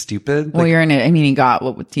and stupid. Well, Like, you're in it. I mean, he got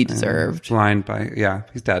what he deserved. blind by, yeah,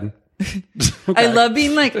 he's dead. I love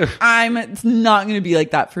being like, it's not going to be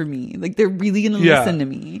like that for me. Like, they're really going to Yeah. listen to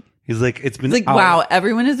me. He's like, it's been It's like, out- wow,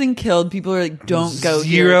 everyone has been killed. People are like, don't go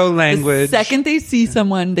here. Zero The language. second they see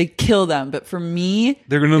someone, they kill them. But for me,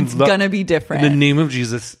 They're gonna it's going to be different. In the name of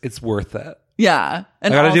Jesus, it's worth it. Yeah.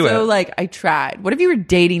 And I gotta do also, it. like, I tried. What if you were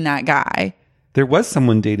dating that guy? There was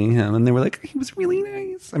someone dating him, and they were like, he was really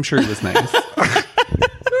nice. I'm sure he was nice.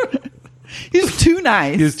 He's too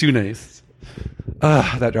nice. He was too nice.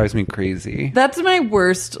 Ugh, that drives me crazy. That's my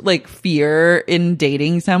worst like fear in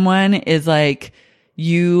dating someone is like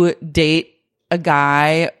you date a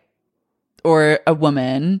guy or a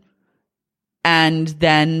woman and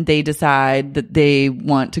then they decide that they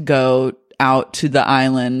want to go out to the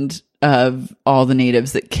island of all the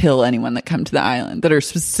natives that kill anyone that come to the island, that are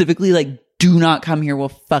specifically like, do not come here, we'll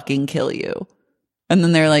fucking kill you. And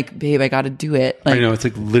then they're like, babe, I got to do it. Like, I know, it's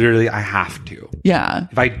like literally I have to. yeah.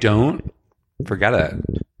 If I don't, forget it.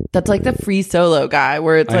 That's like the free solo guy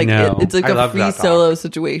where it's I like know. it's like I a love free that thought. solo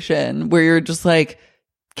situation where you're just like,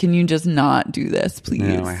 can you just not do this, please?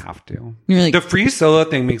 No, I have to. You're like, The free solo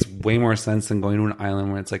thing makes way more sense than going to an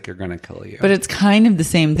island where it's like you're gonna kill you. but it's kind of the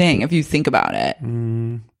same thing if you think about it.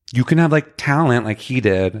 You can have like talent like he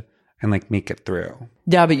did and like make it through.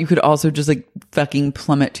 Yeah, but you could also just like fucking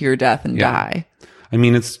plummet to your death and Yeah. die. I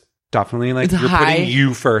mean, it's definitely like It's you're high. putting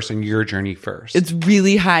you first and your journey first. It's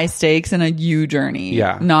really high stakes and a you journey.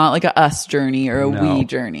 Yeah. Not like a us journey or a No, we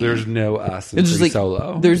journey. There's no us in it's just free like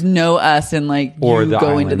solo. there's no us in like Or you the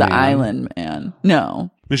going to island the man. island, man.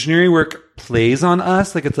 No. Missionary work plays on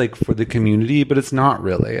us like it's like for the community, but it's not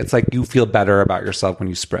really. It's like you feel better about yourself when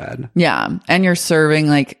you spread. Yeah. And you're serving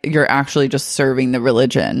like you're actually just serving the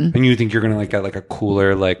religion. And you think you're gonna like get like a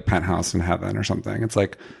cooler like penthouse in heaven or something. It's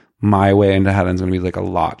like my way into heaven's gonna be like a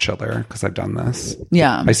lot chiller because I've done this.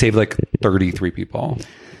 Yeah. I saved like 33 people.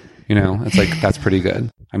 You know, it's like that's pretty good.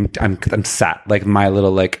 I'm set. Like my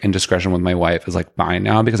little like indiscretion with my wife is like fine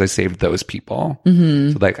now because I saved those people.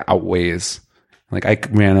 So like outweighs. Like I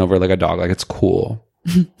ran over like a dog. Like it's cool.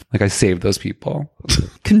 Like I saved those people.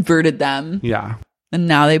 Converted them. Yeah. And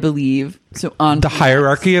now they believe. So on The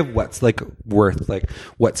hierarchy of what's like worth, like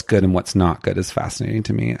what's good and what's not good is fascinating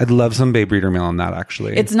to me. I'd love some Babe Reader mail on that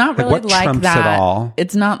actually. it's not really what like trumps that. it all.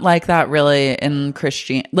 It's not like that really in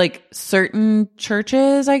Christian. Like certain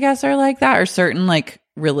churches, I guess, are like that, or certain like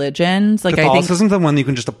religions. Like I think, Catholicism's the one you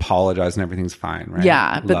can just apologize and everything's fine, right?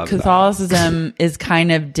 yeah, but Love that. Catholicism is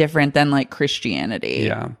kind of different than like Christianity.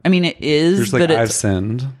 Yeah. I mean it is, There's like but I've it's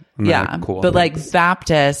sinned. And they're yeah, like, cool. but like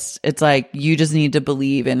Baptist, it's like you just need to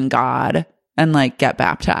believe in God and like get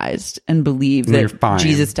baptized and believe And that you're fine.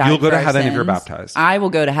 Jesus died. You'll go for to our heaven if you're sins. baptized. I will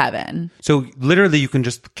go to heaven. So literally you can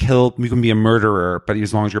just kill, you can be a murderer, but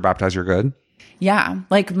as long as you're baptized, you're good. Yeah.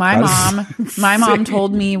 Like my That is mom insane.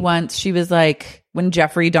 told me once, she was like, when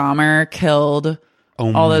Jeffrey Dahmer killed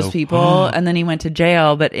all those no. people and then he went to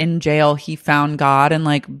jail, but in jail he found God and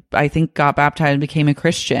like, I think got baptized and became a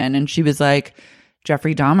Christian. And she was like,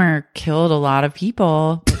 Jeffrey Dahmer killed a lot of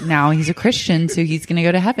people. Now he's a Christian, so he's going to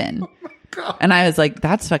go to heaven. God. And I was like,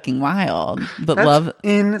 that's fucking wild. But That's love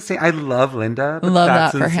insane. I love Linda. But Love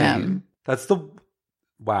that's that for insane. him. That's the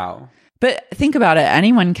wow. But think about it.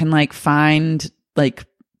 Anyone can like find like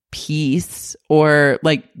peace, or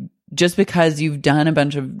like just because you've done a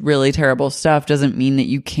bunch of really terrible stuff doesn't mean that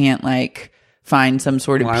you can't like find some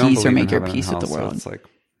sort of Well, I don't peace or believe in make your heaven and peace with hell, the world. So it's like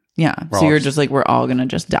Yeah. We're So all you're just- just like, we're all going to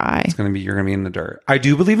just die. you're gonna be in the dirt. I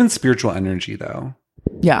do believe in spiritual energy though.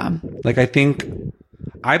 Yeah. Like I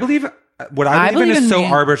believe what I believe, believe in is in so the-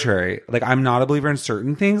 arbitrary. Like I'm not a believer in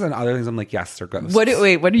certain things, and other things I'm like, yes, they're ghosts. What do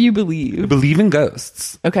you I believe? believe in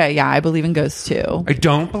ghosts. Okay. Yeah. I believe in ghosts too. I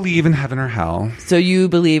don't believe in heaven or hell. So you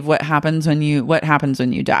believe what happens when you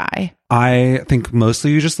die? I think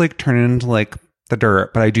mostly you just like turn into like the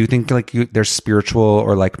dirt, but I do think like there's spiritual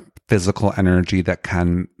or like physical energy that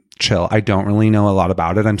can chill. I don't really know a lot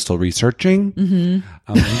about it. I'm still researching.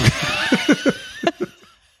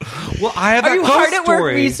 Well, I have Are that you ghost hard at work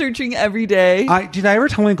story. researching every day? Did I ever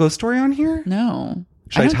tell my ghost story on here? No.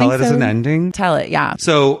 Should I don't tell think it as so. an ending? Tell it. Yeah.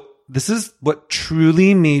 So this is what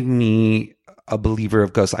truly made me a believer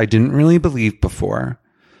of ghosts. I didn't really believe before.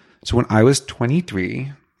 So when I was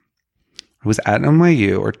 23, I was at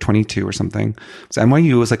NYU, or 22 or something. So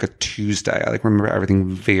NYU was like a Tuesday. I like remember everything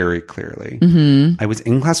very clearly. I was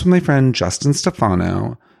in class with my friend Justin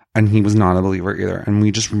Stefano, and he was not a believer either. And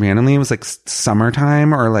we just randomly, it was like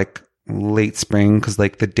summertime or like late spring, because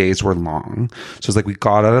like the days were long. So it was like we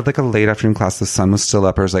got out of like a late afternoon class. The sun was still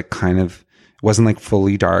up. It was like kind of, it wasn't like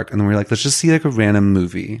fully dark. And then we were like, let's just see like a random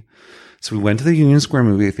movie. So we went to the Union Square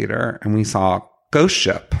movie theater and we saw Ghost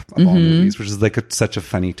Ship of all movies, which is like such a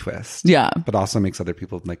funny twist. Yeah. But also makes other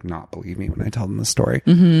people like not believe me when I tell them the story.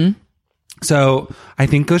 So I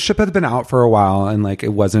think Ghost Ship had been out for a while, and like it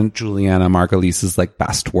wasn't Juliana Margulies' like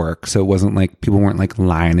best work. So it wasn't like people weren't like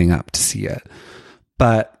lining up to see it.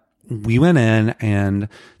 But we went in, and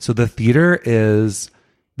so the theater is,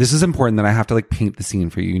 this is important that I have to like paint the scene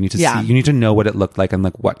for you. You need to Yeah. see, you need to know what it looked like and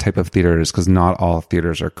like what type of theater it is, because not all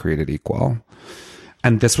theaters are created equal.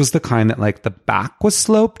 And this was the kind that like the back was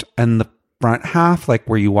sloped and the front half, like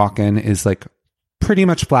where you walk in, is like pretty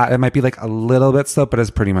much flat. It might be like a little bit sloped, but it's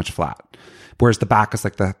pretty much flat. Whereas the back is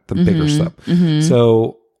like the bigger slope.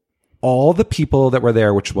 So all the people that were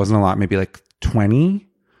there, which wasn't a lot, maybe like 20,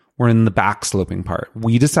 were in the back sloping part.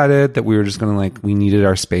 We decided that we were just going to like, we needed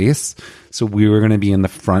our space. So we were going to be in the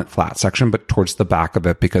front flat section, but towards the back of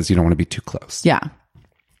it, because you don't want to be too close. Yeah.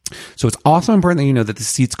 So it's also important that you know that the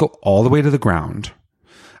seats go all the way to the ground,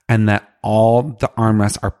 and that all the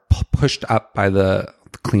armrests are pushed up by the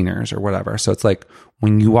cleaners or whatever. So it's like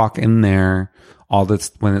when you walk in there,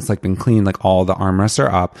 when it's like been cleaned, like all the armrests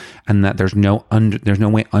are up, and that there's no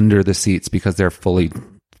way under the seats, because they're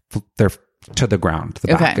to the ground. The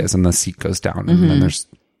back Okay. is, and the seat goes down. And then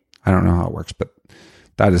I don't know how it works, but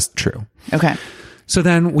that is true. Okay. So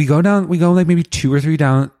then we go like maybe 2 or 3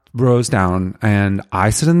 rows down, and I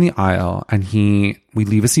sit in the aisle, and we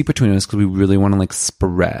leave a seat between us because we really want to like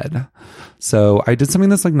spread. So I did something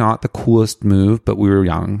that's like not the coolest move, but we were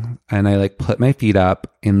young, and I like put my feet up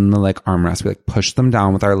in the like armrest. We like pushed them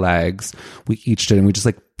down with our legs. We each did, and we just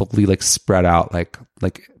like fully like spread out like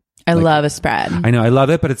I love a spread. I know I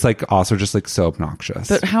love it, but it's like also just like so obnoxious.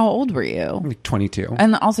 But how old were you? Like 22.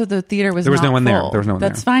 And also the theater was There was not no one there. full. There was no one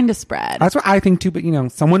That's there. fine to spread. That's what I think too, but you know,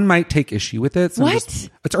 someone might take issue with it. So What?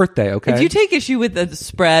 it's Earth Day, okay? If you take issue with the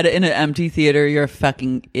spread in an empty theater, you're a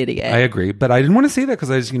fucking idiot. I agree, but I didn't want to say that because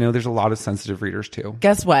there's a lot of sensitive readers too.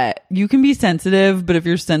 Guess what? You can be sensitive, but if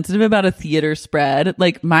you're sensitive about a theater spread,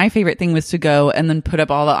 like my favorite thing was to go and then put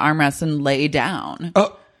up all the armrests and lay down.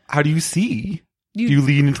 Oh, how do you see? You Do you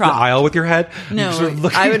lean into prop. the aisle with your head? No, You're sort of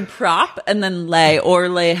looking- I would prop and then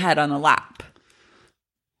lay head on a lap.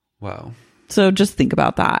 Wow. So just think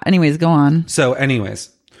about that. Anyways, go on. So, anyways,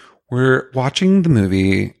 we're watching the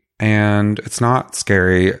movie, and it's not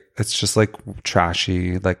scary. It's just like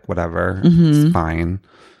trashy, like whatever. It's fine.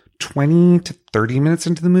 20 to 30 minutes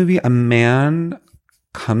into the movie, a man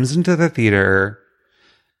comes into the theater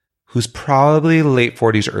who's probably late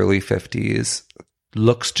 40s, early 50s,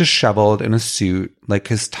 looks disheveled in a suit, like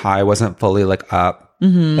his tie wasn't fully like up,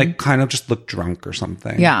 like kind of just looked drunk or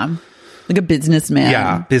something. Yeah. Like a businessman.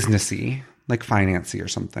 Yeah, businessy, like financy or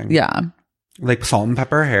something. Yeah. Like salt and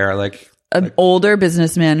pepper hair, like An older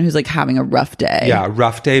businessman who's like having a rough day. yeah,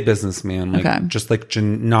 rough day businessman, like Okay. just like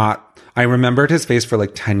not. I remembered his face for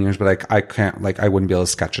like 10 years, but I can't, like I wouldn't be able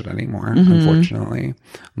to sketch it anymore, unfortunately,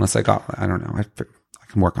 unless I don't know, I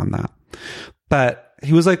can work on that. But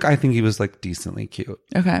he was like, I think he was like decently cute.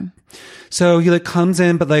 Okay. So he like comes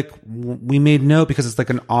in, but like we made note because it's like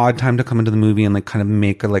an odd time to come into the movie and like kind of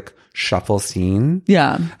make a like shuffle scene.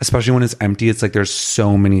 Yeah. Especially when it's empty. It's like there's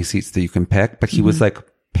so many seats that you can pick, but he was like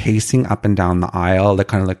pacing up and down the aisle, like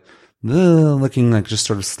kind of like looking like just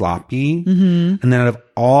sort of sloppy. And then out of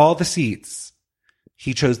all the seats,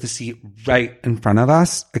 he chose the seat right in front of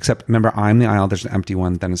us, except remember, I'm the aisle. There's an empty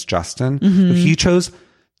one. Then it's Justin. So he chose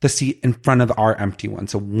the seat in front of our empty one.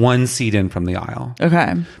 So one seat in from the aisle.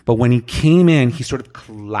 Okay. But when he came in, he sort of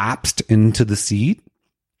collapsed into the seat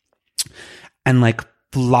and like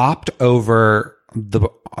flopped over the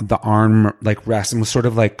arm like rest and was sort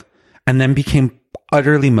of like, and then became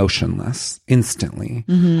utterly motionless instantly.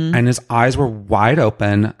 And his eyes were wide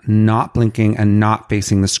open, not blinking and not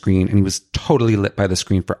facing the screen. And he was totally lit by the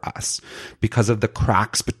screen for us because of the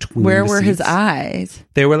cracks between Where the were his seats. eyes?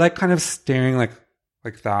 They were like kind of staring like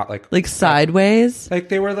that, Like sideways? like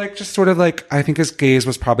they were like just sort of like, I think his gaze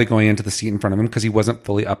was probably going into the seat in front of him because he wasn't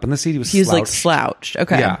fully up in the seat. He was like slouched.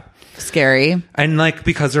 Okay. Yeah. Scary. And like,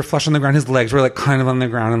 because they're flush on the ground, his legs were like kind of on the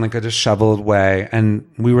ground in like a disheveled way. And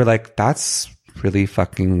we were like, that's really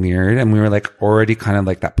fucking weird. And we were like already kind of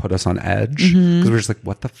like that put us on edge because we were just like,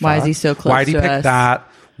 what the fuck? Why is he so close Why did he to pick us? that?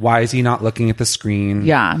 Why is he not looking at the screen?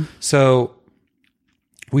 Yeah. So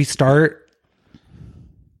we start,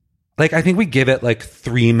 like, I think we give it like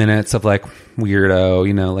 3 minutes of like weirdo,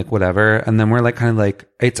 you know, like whatever. And then we're like kind of like,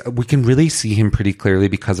 we can really see him pretty clearly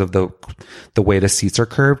because of the way the seats are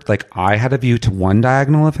curved. Like I had a view to one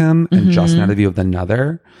diagonal of him and Justin had a view of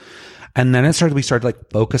another. And then we started like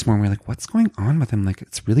focus more and we're like, what's going on with him? Like,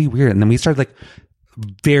 it's really weird. And then we started like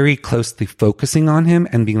very closely focusing on him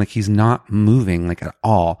and being like, he's not moving like at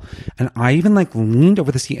all. And I even like leaned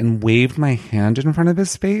over the seat and waved my hand in front of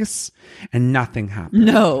his face and nothing happened.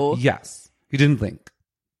 No. Yes. He didn't blink.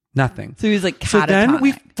 Nothing. So he was like catatonic. So then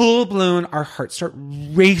we full blown, our hearts start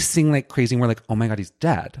racing like crazy. And we're like, oh my God, he's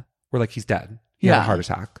dead. We're like, he's dead. He had a heart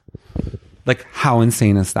attack. Like, how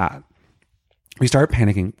insane is that? We start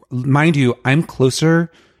panicking. Mind you, I'm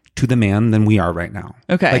closer to the man than we are right now.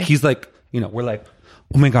 Okay. Like, he's like, you know, we're like,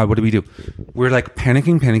 oh my God, what do we do? We're like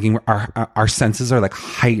panicking. Our senses are like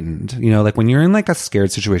heightened. You know, like when you're in like a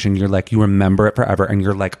scared situation, you're like, you remember it forever and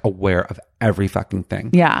you're like aware of every fucking thing.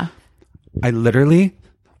 Yeah.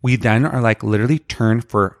 We then are like literally turn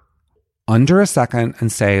for under a second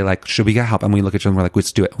and say like, should we get help? And we look at each other and we're like,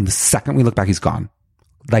 let's do it. And the second we look back, he's gone.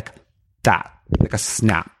 Like that, like a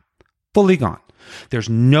snap, fully gone.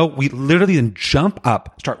 We literally then jump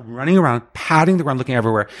up, start running around, patting the ground, looking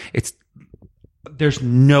everywhere. There's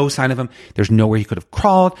no sign of him. There's nowhere he could have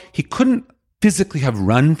crawled. He couldn't physically have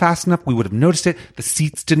run fast enough. We would have noticed it. The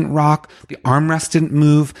seats didn't rock. The armrest didn't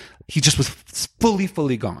move. He just was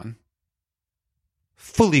fully gone.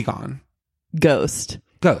 Fully gone. Ghost.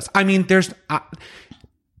 I mean,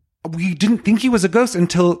 we didn't think he was a ghost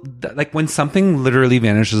until like when something literally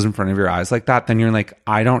vanishes in front of your eyes like that, then you're like,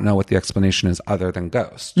 I don't know what the explanation is other than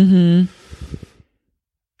ghost. And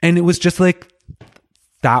it was just like,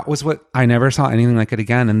 that was what I never saw anything like it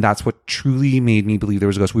again. And that's what truly made me believe there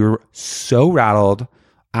was a ghost. We were so rattled.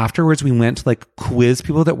 Afterwards, we went to like quiz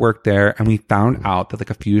people that worked there and we found out that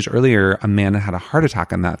like a few years earlier, a man had a heart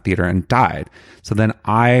attack in that theater and died. So then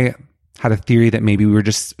I had a theory that maybe we were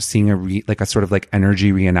just seeing a sort of like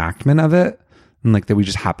energy reenactment of it and like that we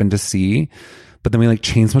just happened to see. But then we like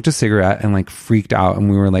chain smoked a cigarette and like freaked out and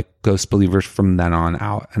we were like ghost believers from then on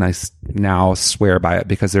out. And I now swear by it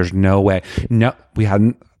because there's no way. No,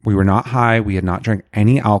 we were not high. We had not drank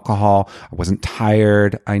any alcohol. I wasn't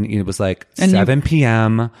tired. It was like 7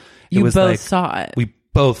 p.m. You was both like, saw it. We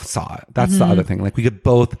both saw it. That's the other thing. Like we could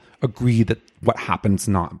both agree that what happened's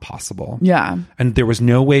not possible. Yeah. And there was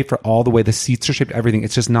no way for all the way the seats are shaped, everything.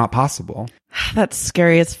 It's just not possible. That's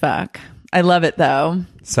scary as fuck. I love it though.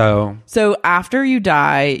 So after you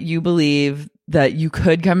die, you believe that you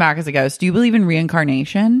could come back as a ghost. Do you believe in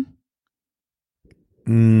reincarnation?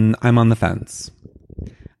 I'm on the fence.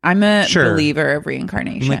 I'm a believer of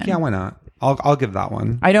reincarnation. I'm like, yeah, why not? I'll give that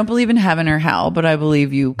one. I don't believe in heaven or hell, but I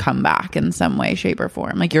believe you come back in some way, shape, or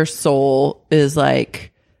form. Like your soul is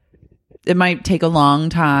like, it might take a long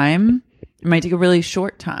time. It might take a really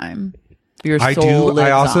short time. Your soul lives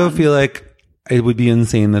I also on. feel like it would be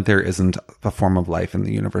insane that there isn't a form of life in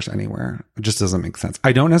the universe anywhere. It just doesn't make sense.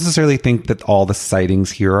 I don't necessarily think that all the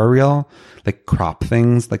sightings here are real. Like crop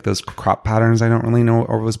things, like those crop patterns, I don't really know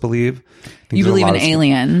or always believe. You believe in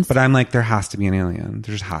aliens. But I'm like, there has to be an alien.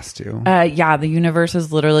 There just has to. Yeah, the universe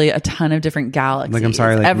is literally a ton of different galaxies. Like, I'm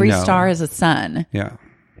sorry, like, every no. star is a sun. Yeah.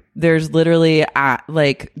 There's literally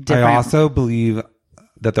like different. I also believe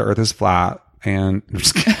that the earth is flat and I'm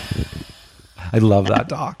just kidding. I love that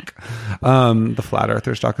doc. The Flat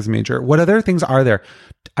Earthers doc is major. What other things are there?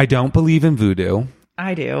 I don't believe in voodoo.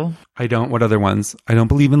 I do. I don't. What other ones? I don't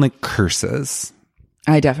believe in like curses.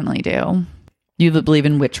 I definitely do. You believe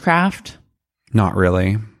in witchcraft? Not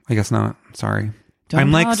really. I guess not. Sorry. Don't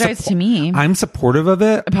apologize to me. I'm supportive of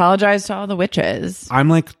it. Apologize to all the witches. I'm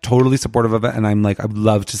like totally supportive of it, and I'm like, I'd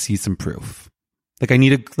love to see some proof. Like I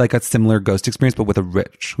need a similar ghost experience, but with a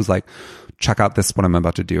witch who's like, check out this what I'm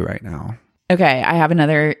about to do right now. Okay, I have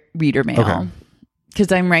another reader mail. Okay.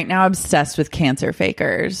 Because I'm right now obsessed with cancer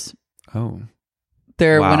fakers. Oh.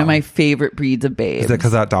 They're Wow. one of my favorite breeds of babes. Is it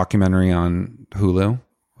because that documentary on Hulu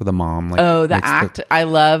with a mom? Like, the makes act. I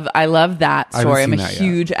love that I haven't story. I'm a seen that yet.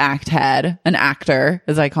 huge act head, an actor,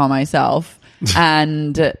 as I call myself.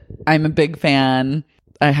 And I'm a big fan.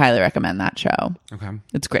 I highly recommend that show. Okay.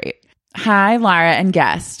 It's great. Hi, Lara and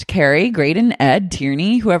guest. Carrie, Graydon, Ed,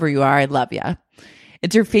 Tierney, whoever you are, I love ya.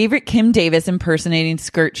 It's your favorite Kim Davis impersonating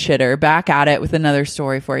skirt shitter back at it with another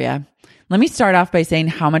story for you. Let me start off by saying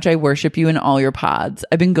how much I worship you in all your pods.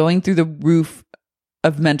 I've been going through the roof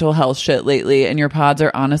of mental health shit lately, and your pods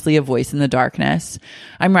are honestly a voice in the darkness.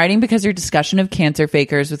 I'm writing because your discussion of cancer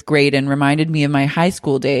fakers with Graydon reminded me of my high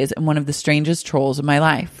school days and one of the strangest trolls of my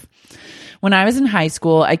life. When I was in high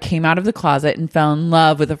school, I came out of the closet and fell in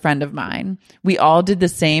love with a friend of mine. We all did the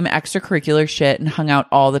same extracurricular shit and hung out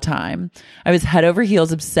all the time. I was head over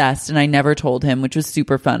heels obsessed, and I never told him, which was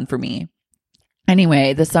super fun for me.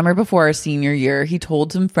 Anyway, the summer before our senior year, he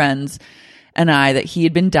told some friends and I that he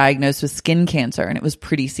had been diagnosed with skin cancer, and it was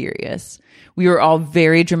pretty serious. We were all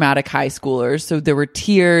very dramatic high schoolers, so there were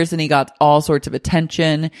tears and he got all sorts of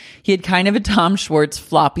attention. He had kind of a Tom Schwartz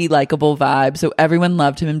floppy, likable vibe, so everyone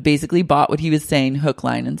loved him and basically bought what he was saying hook,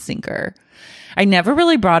 line, and sinker. I never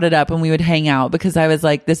really brought it up when we would hang out because I was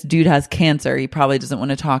like, this dude has cancer. He probably doesn't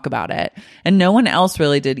want to talk about it. And no one else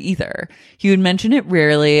really did either. He would mention it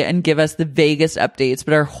rarely and give us the vaguest updates,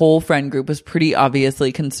 but our whole friend group was pretty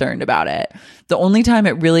obviously concerned about it. The only time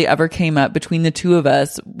it really ever came up between the two of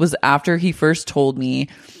us was after he first told me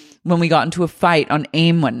when we got into a fight on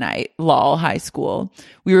AIM one night, lol, high school.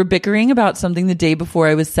 We were bickering about something the day before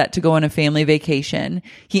I was set to go on a family vacation.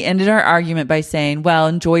 He ended our argument by saying, well,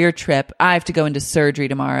 enjoy your trip. I have to go into surgery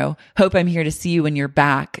tomorrow. Hope I'm here to see you when you're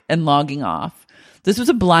back, and logging off. This was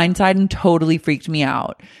a blindside and totally freaked me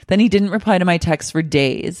out. Then he didn't reply to my texts for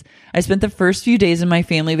days. I spent the first few days of my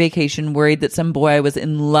family vacation worried that some boy I was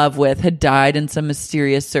in love with had died in some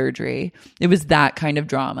mysterious surgery. It was that kind of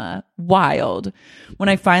drama. Wild. When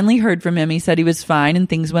I finally heard from him, he said he was fine and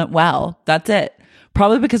things went well. That's it.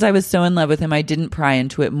 Probably because I was so in love with him, I didn't pry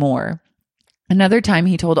into it more. Another time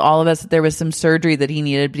he told all of us that there was some surgery that he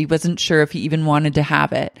needed, but he wasn't sure if he even wanted to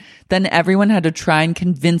have it. Then everyone had to try and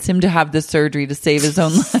convince him to have the surgery to save his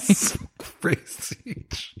own life. Crazy.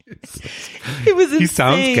 It was insane. He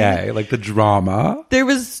sounds gay, like the drama. There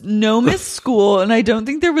was no missed school, and I don't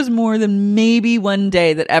think there was more than maybe one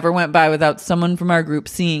day that ever went by without someone from our group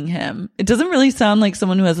seeing him. It doesn't really sound like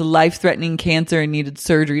someone who has a life-threatening cancer and needed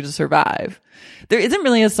surgery to survive. There isn't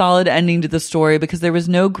really a solid ending to the story because there was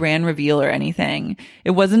no grand reveal or anything.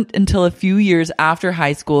 It wasn't until a few years after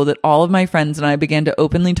high school that all of my friends and I began to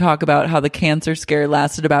openly talk about how the cancer scare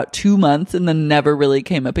lasted about 2 months and then never really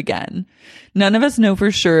came up again. None of us know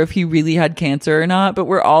for sure if he really had cancer or not, but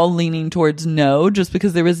we're all leaning towards no just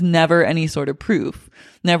because there was never any sort of proof.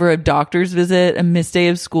 Never a doctor's visit, a missed day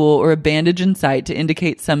of school, or a bandage in sight to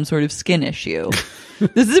indicate some sort of skin issue.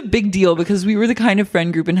 This is a big deal because we were the kind of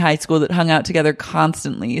friend group in high school that hung out together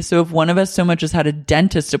constantly. So if one of us so much as had a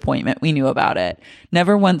dentist appointment, we knew about it.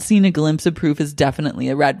 Never once seen a glimpse of proof is definitely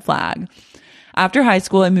a red flag. After high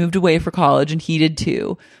school, I moved away for college and he did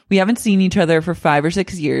too. We haven't seen each other for 5 or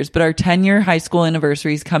 6 years, but our 10-year high school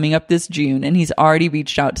anniversary is coming up this June and he's already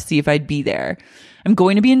reached out to see if I'd be there. I'm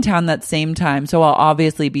going to be in town that same time, so I'll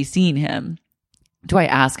obviously be seeing him. Do I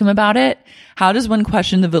ask him about it? How does one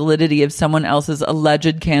question the validity of someone else's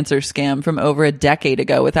alleged cancer scam from over a decade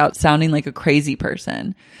ago without sounding like a crazy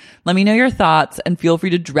person? Let me know your thoughts and feel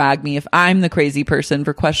free to drag me if I'm the crazy person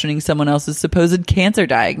for questioning someone else's supposed cancer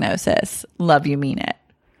diagnosis. Love you, mean it.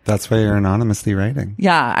 That's why you're anonymously writing.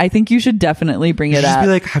 Yeah, I think you should definitely bring it Just up. be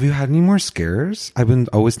like, have you had any more scares? I've been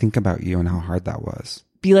always thinking about you and how hard that was.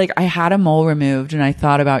 Be like, I had a mole removed and I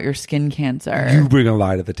thought about your skin cancer. You bring a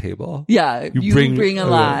lie to the table. Yeah, you bring a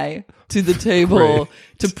lie to the table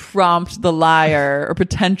to prompt the liar or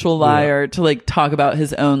potential liar to like talk about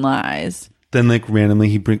his own lies. then like randomly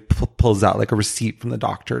he pulls out like a receipt from the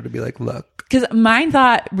doctor to be like, look. Because my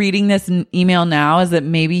thought reading this email now is that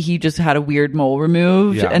maybe he just had a weird mole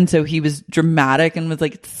removed. Yeah. And so he was dramatic and was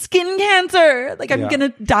like, skin cancer. Like, I'm going to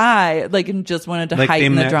die. Like, and just wanted to Like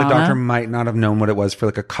heighten the drama. The doctor might not have known what it was for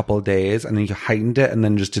like a couple of days, and then he heightened it and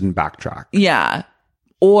then just didn't backtrack. Yeah.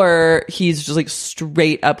 Or he's just like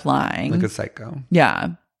straight up lying. Like a psycho. Yeah.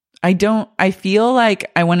 I feel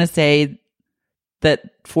like I want to say that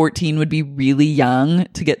 14 would be really young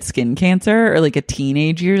to get skin cancer, or like a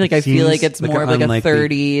teenage year. Like I feel like it's more of like a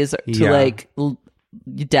 30s to like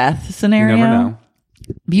death scenario. You never know.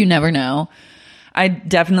 You never know. I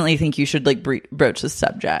definitely think you should like broach the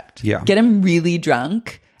subject. Yeah. Get him really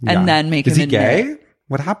drunk and then make him admit. Is he gay?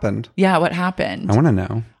 What happened? Yeah, what happened? I want to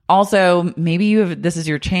know. Also, maybe this is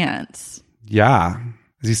your chance. Yeah.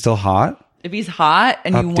 Is he still hot? If he's hot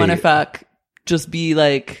and you want to fuck, just be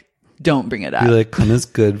like, don't bring it up. Be like, cum is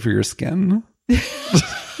good for your skin.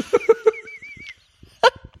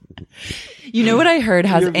 You know what I heard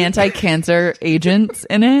has anti-cancer agents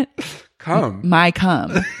in it? Cum. My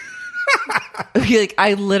cum. Like,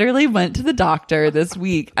 I literally went to the doctor this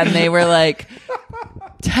week and they were like,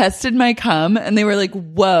 tested my cum and they were like,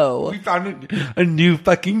 whoa. We found a new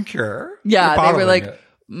fucking cure. Yeah, they were like,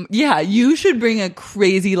 yeah, you should bring a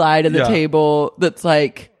crazy lie to the table that's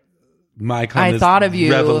like, my cum I is thought of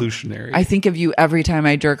you. Revolutionary. I think of you every time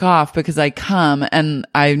I jerk off because I cum and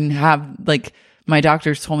I have like, my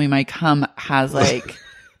doctors told me my cum has like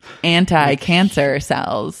anti-cancer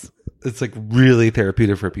cells. It's like really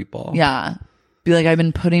therapeutic for people. Yeah. Be like, I've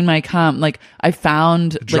been putting my cum, like I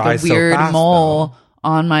found like a weird mole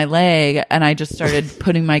on my leg and I just started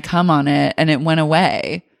putting my cum on it and it went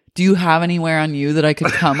away. Do you have anywhere on you that I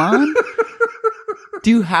could cum on? Do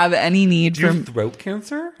you have any need Do you for have throat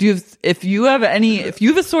cancer? If you have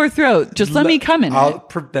a sore throat, just let me come in I'll it.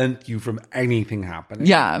 prevent you from anything happening.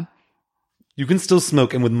 Yeah. You can still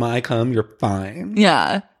smoke, and with my cum, you're fine.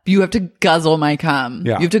 Yeah. You have to guzzle my cum.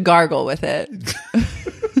 Yeah. You have to gargle with it.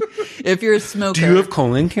 If you're a smoker. Do you have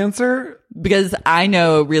colon cancer? Because I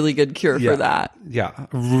know a really good cure for that. Yeah.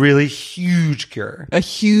 A really huge cure. A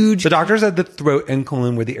huge. The doctor said the throat and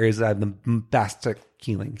colon were the areas that had the best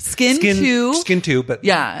healing. Skin too, but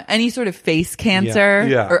yeah, any sort of face cancer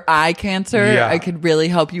Yeah. or eye cancer, Yeah. I could really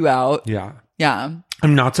help you out. yeah. Yeah.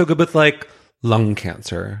 I'm not so good with like lung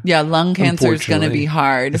cancer. Yeah, lung cancer is going to be Unfortunately.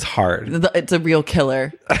 hard. It's hard. It's a real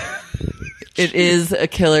killer. It is a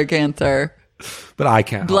killer cancer. But I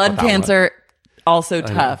can't. help Blood with that one. cancer, also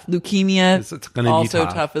tough. Leukemia, It's going to be also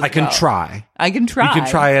tough as I can well. try. I can try. You can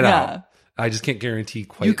try it Yeah. out. I just can't guarantee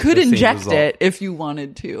quite. You could the same inject result. it if you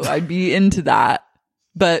wanted to. I'd be into that.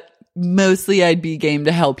 But mostly I'd be game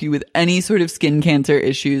to help you with any sort of skin cancer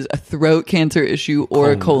issues, a throat cancer issue,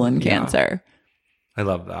 or a colon cancer. I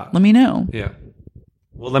love that. Let me know. Yeah.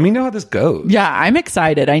 Well, let me know how this goes. Yeah, I'm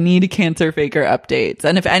excited. I need cancer faker updates.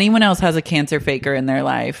 And if anyone else has a cancer faker in their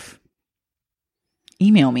life,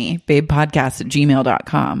 email me,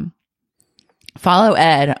 babepodcast@gmail.com. Follow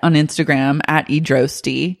Ed on Instagram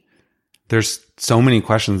 @edrosty. There's so many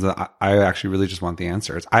questions that I actually really just want the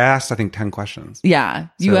answers. I asked, I think, 10 questions. Yeah,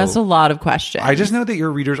 you So, asked a lot of questions. I just know that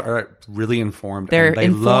your readers are really informed. They're and they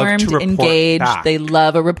love informed, to report engaged. back, They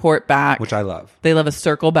love a report back. which I love. They love a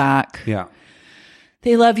circle back. Yeah.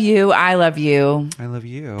 They love you. I love you. I love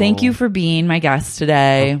you. Thank you for being my guest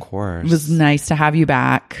today. Of course. It was nice to have you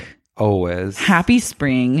back. Always. Happy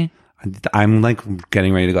spring. I'm like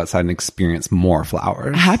getting ready to go outside and experience more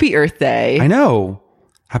flowers. Happy Earth Day. I know.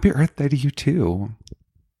 Happy Earth Day to you too.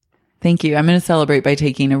 Thank you. I'm going to celebrate by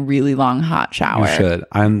taking a really long hot shower. You should.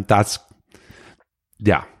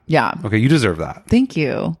 Yeah. Yeah. Okay, you deserve that. Thank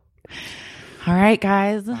you. All right,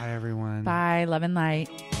 guys. Bye, everyone. Bye. Love and light.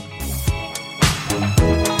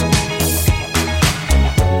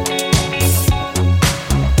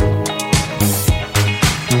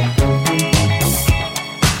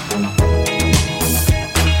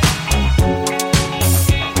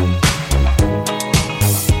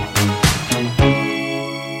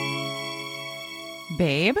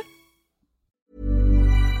 Babe?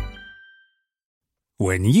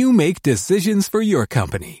 When you make decisions for your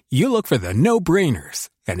company, you look for the no-brainers.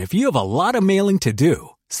 And if you have a lot of mailing to do,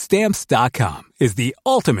 Stamps.com is the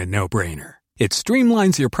ultimate no-brainer. It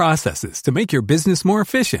streamlines your processes to make your business more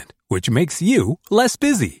efficient, which makes you less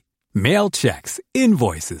busy. Mail checks,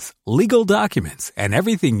 invoices, legal documents, and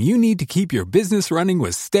everything you need to keep your business running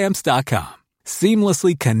with Stamps.com.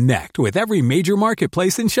 Seamlessly connect with every major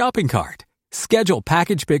marketplace and shopping cart. Schedule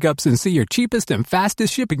package pickups and see your cheapest and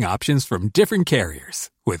fastest shipping options from different carriers,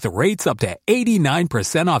 with rates up to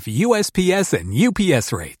 89% off USPS and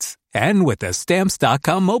UPS rates. And with the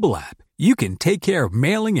Stamps.com mobile app, you can take care of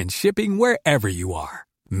mailing and shipping wherever you are.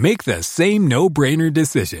 Make the same no-brainer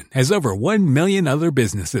decision as over 1 million other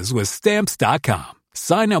businesses with Stamps.com.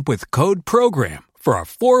 Sign up with Code PROGRAM for a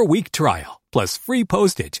 4-week trial, plus free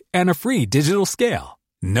postage and a free digital scale.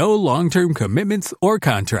 No long-term commitments or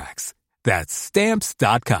contracts. That's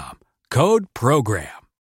Stamps.com. Code PROGRAM.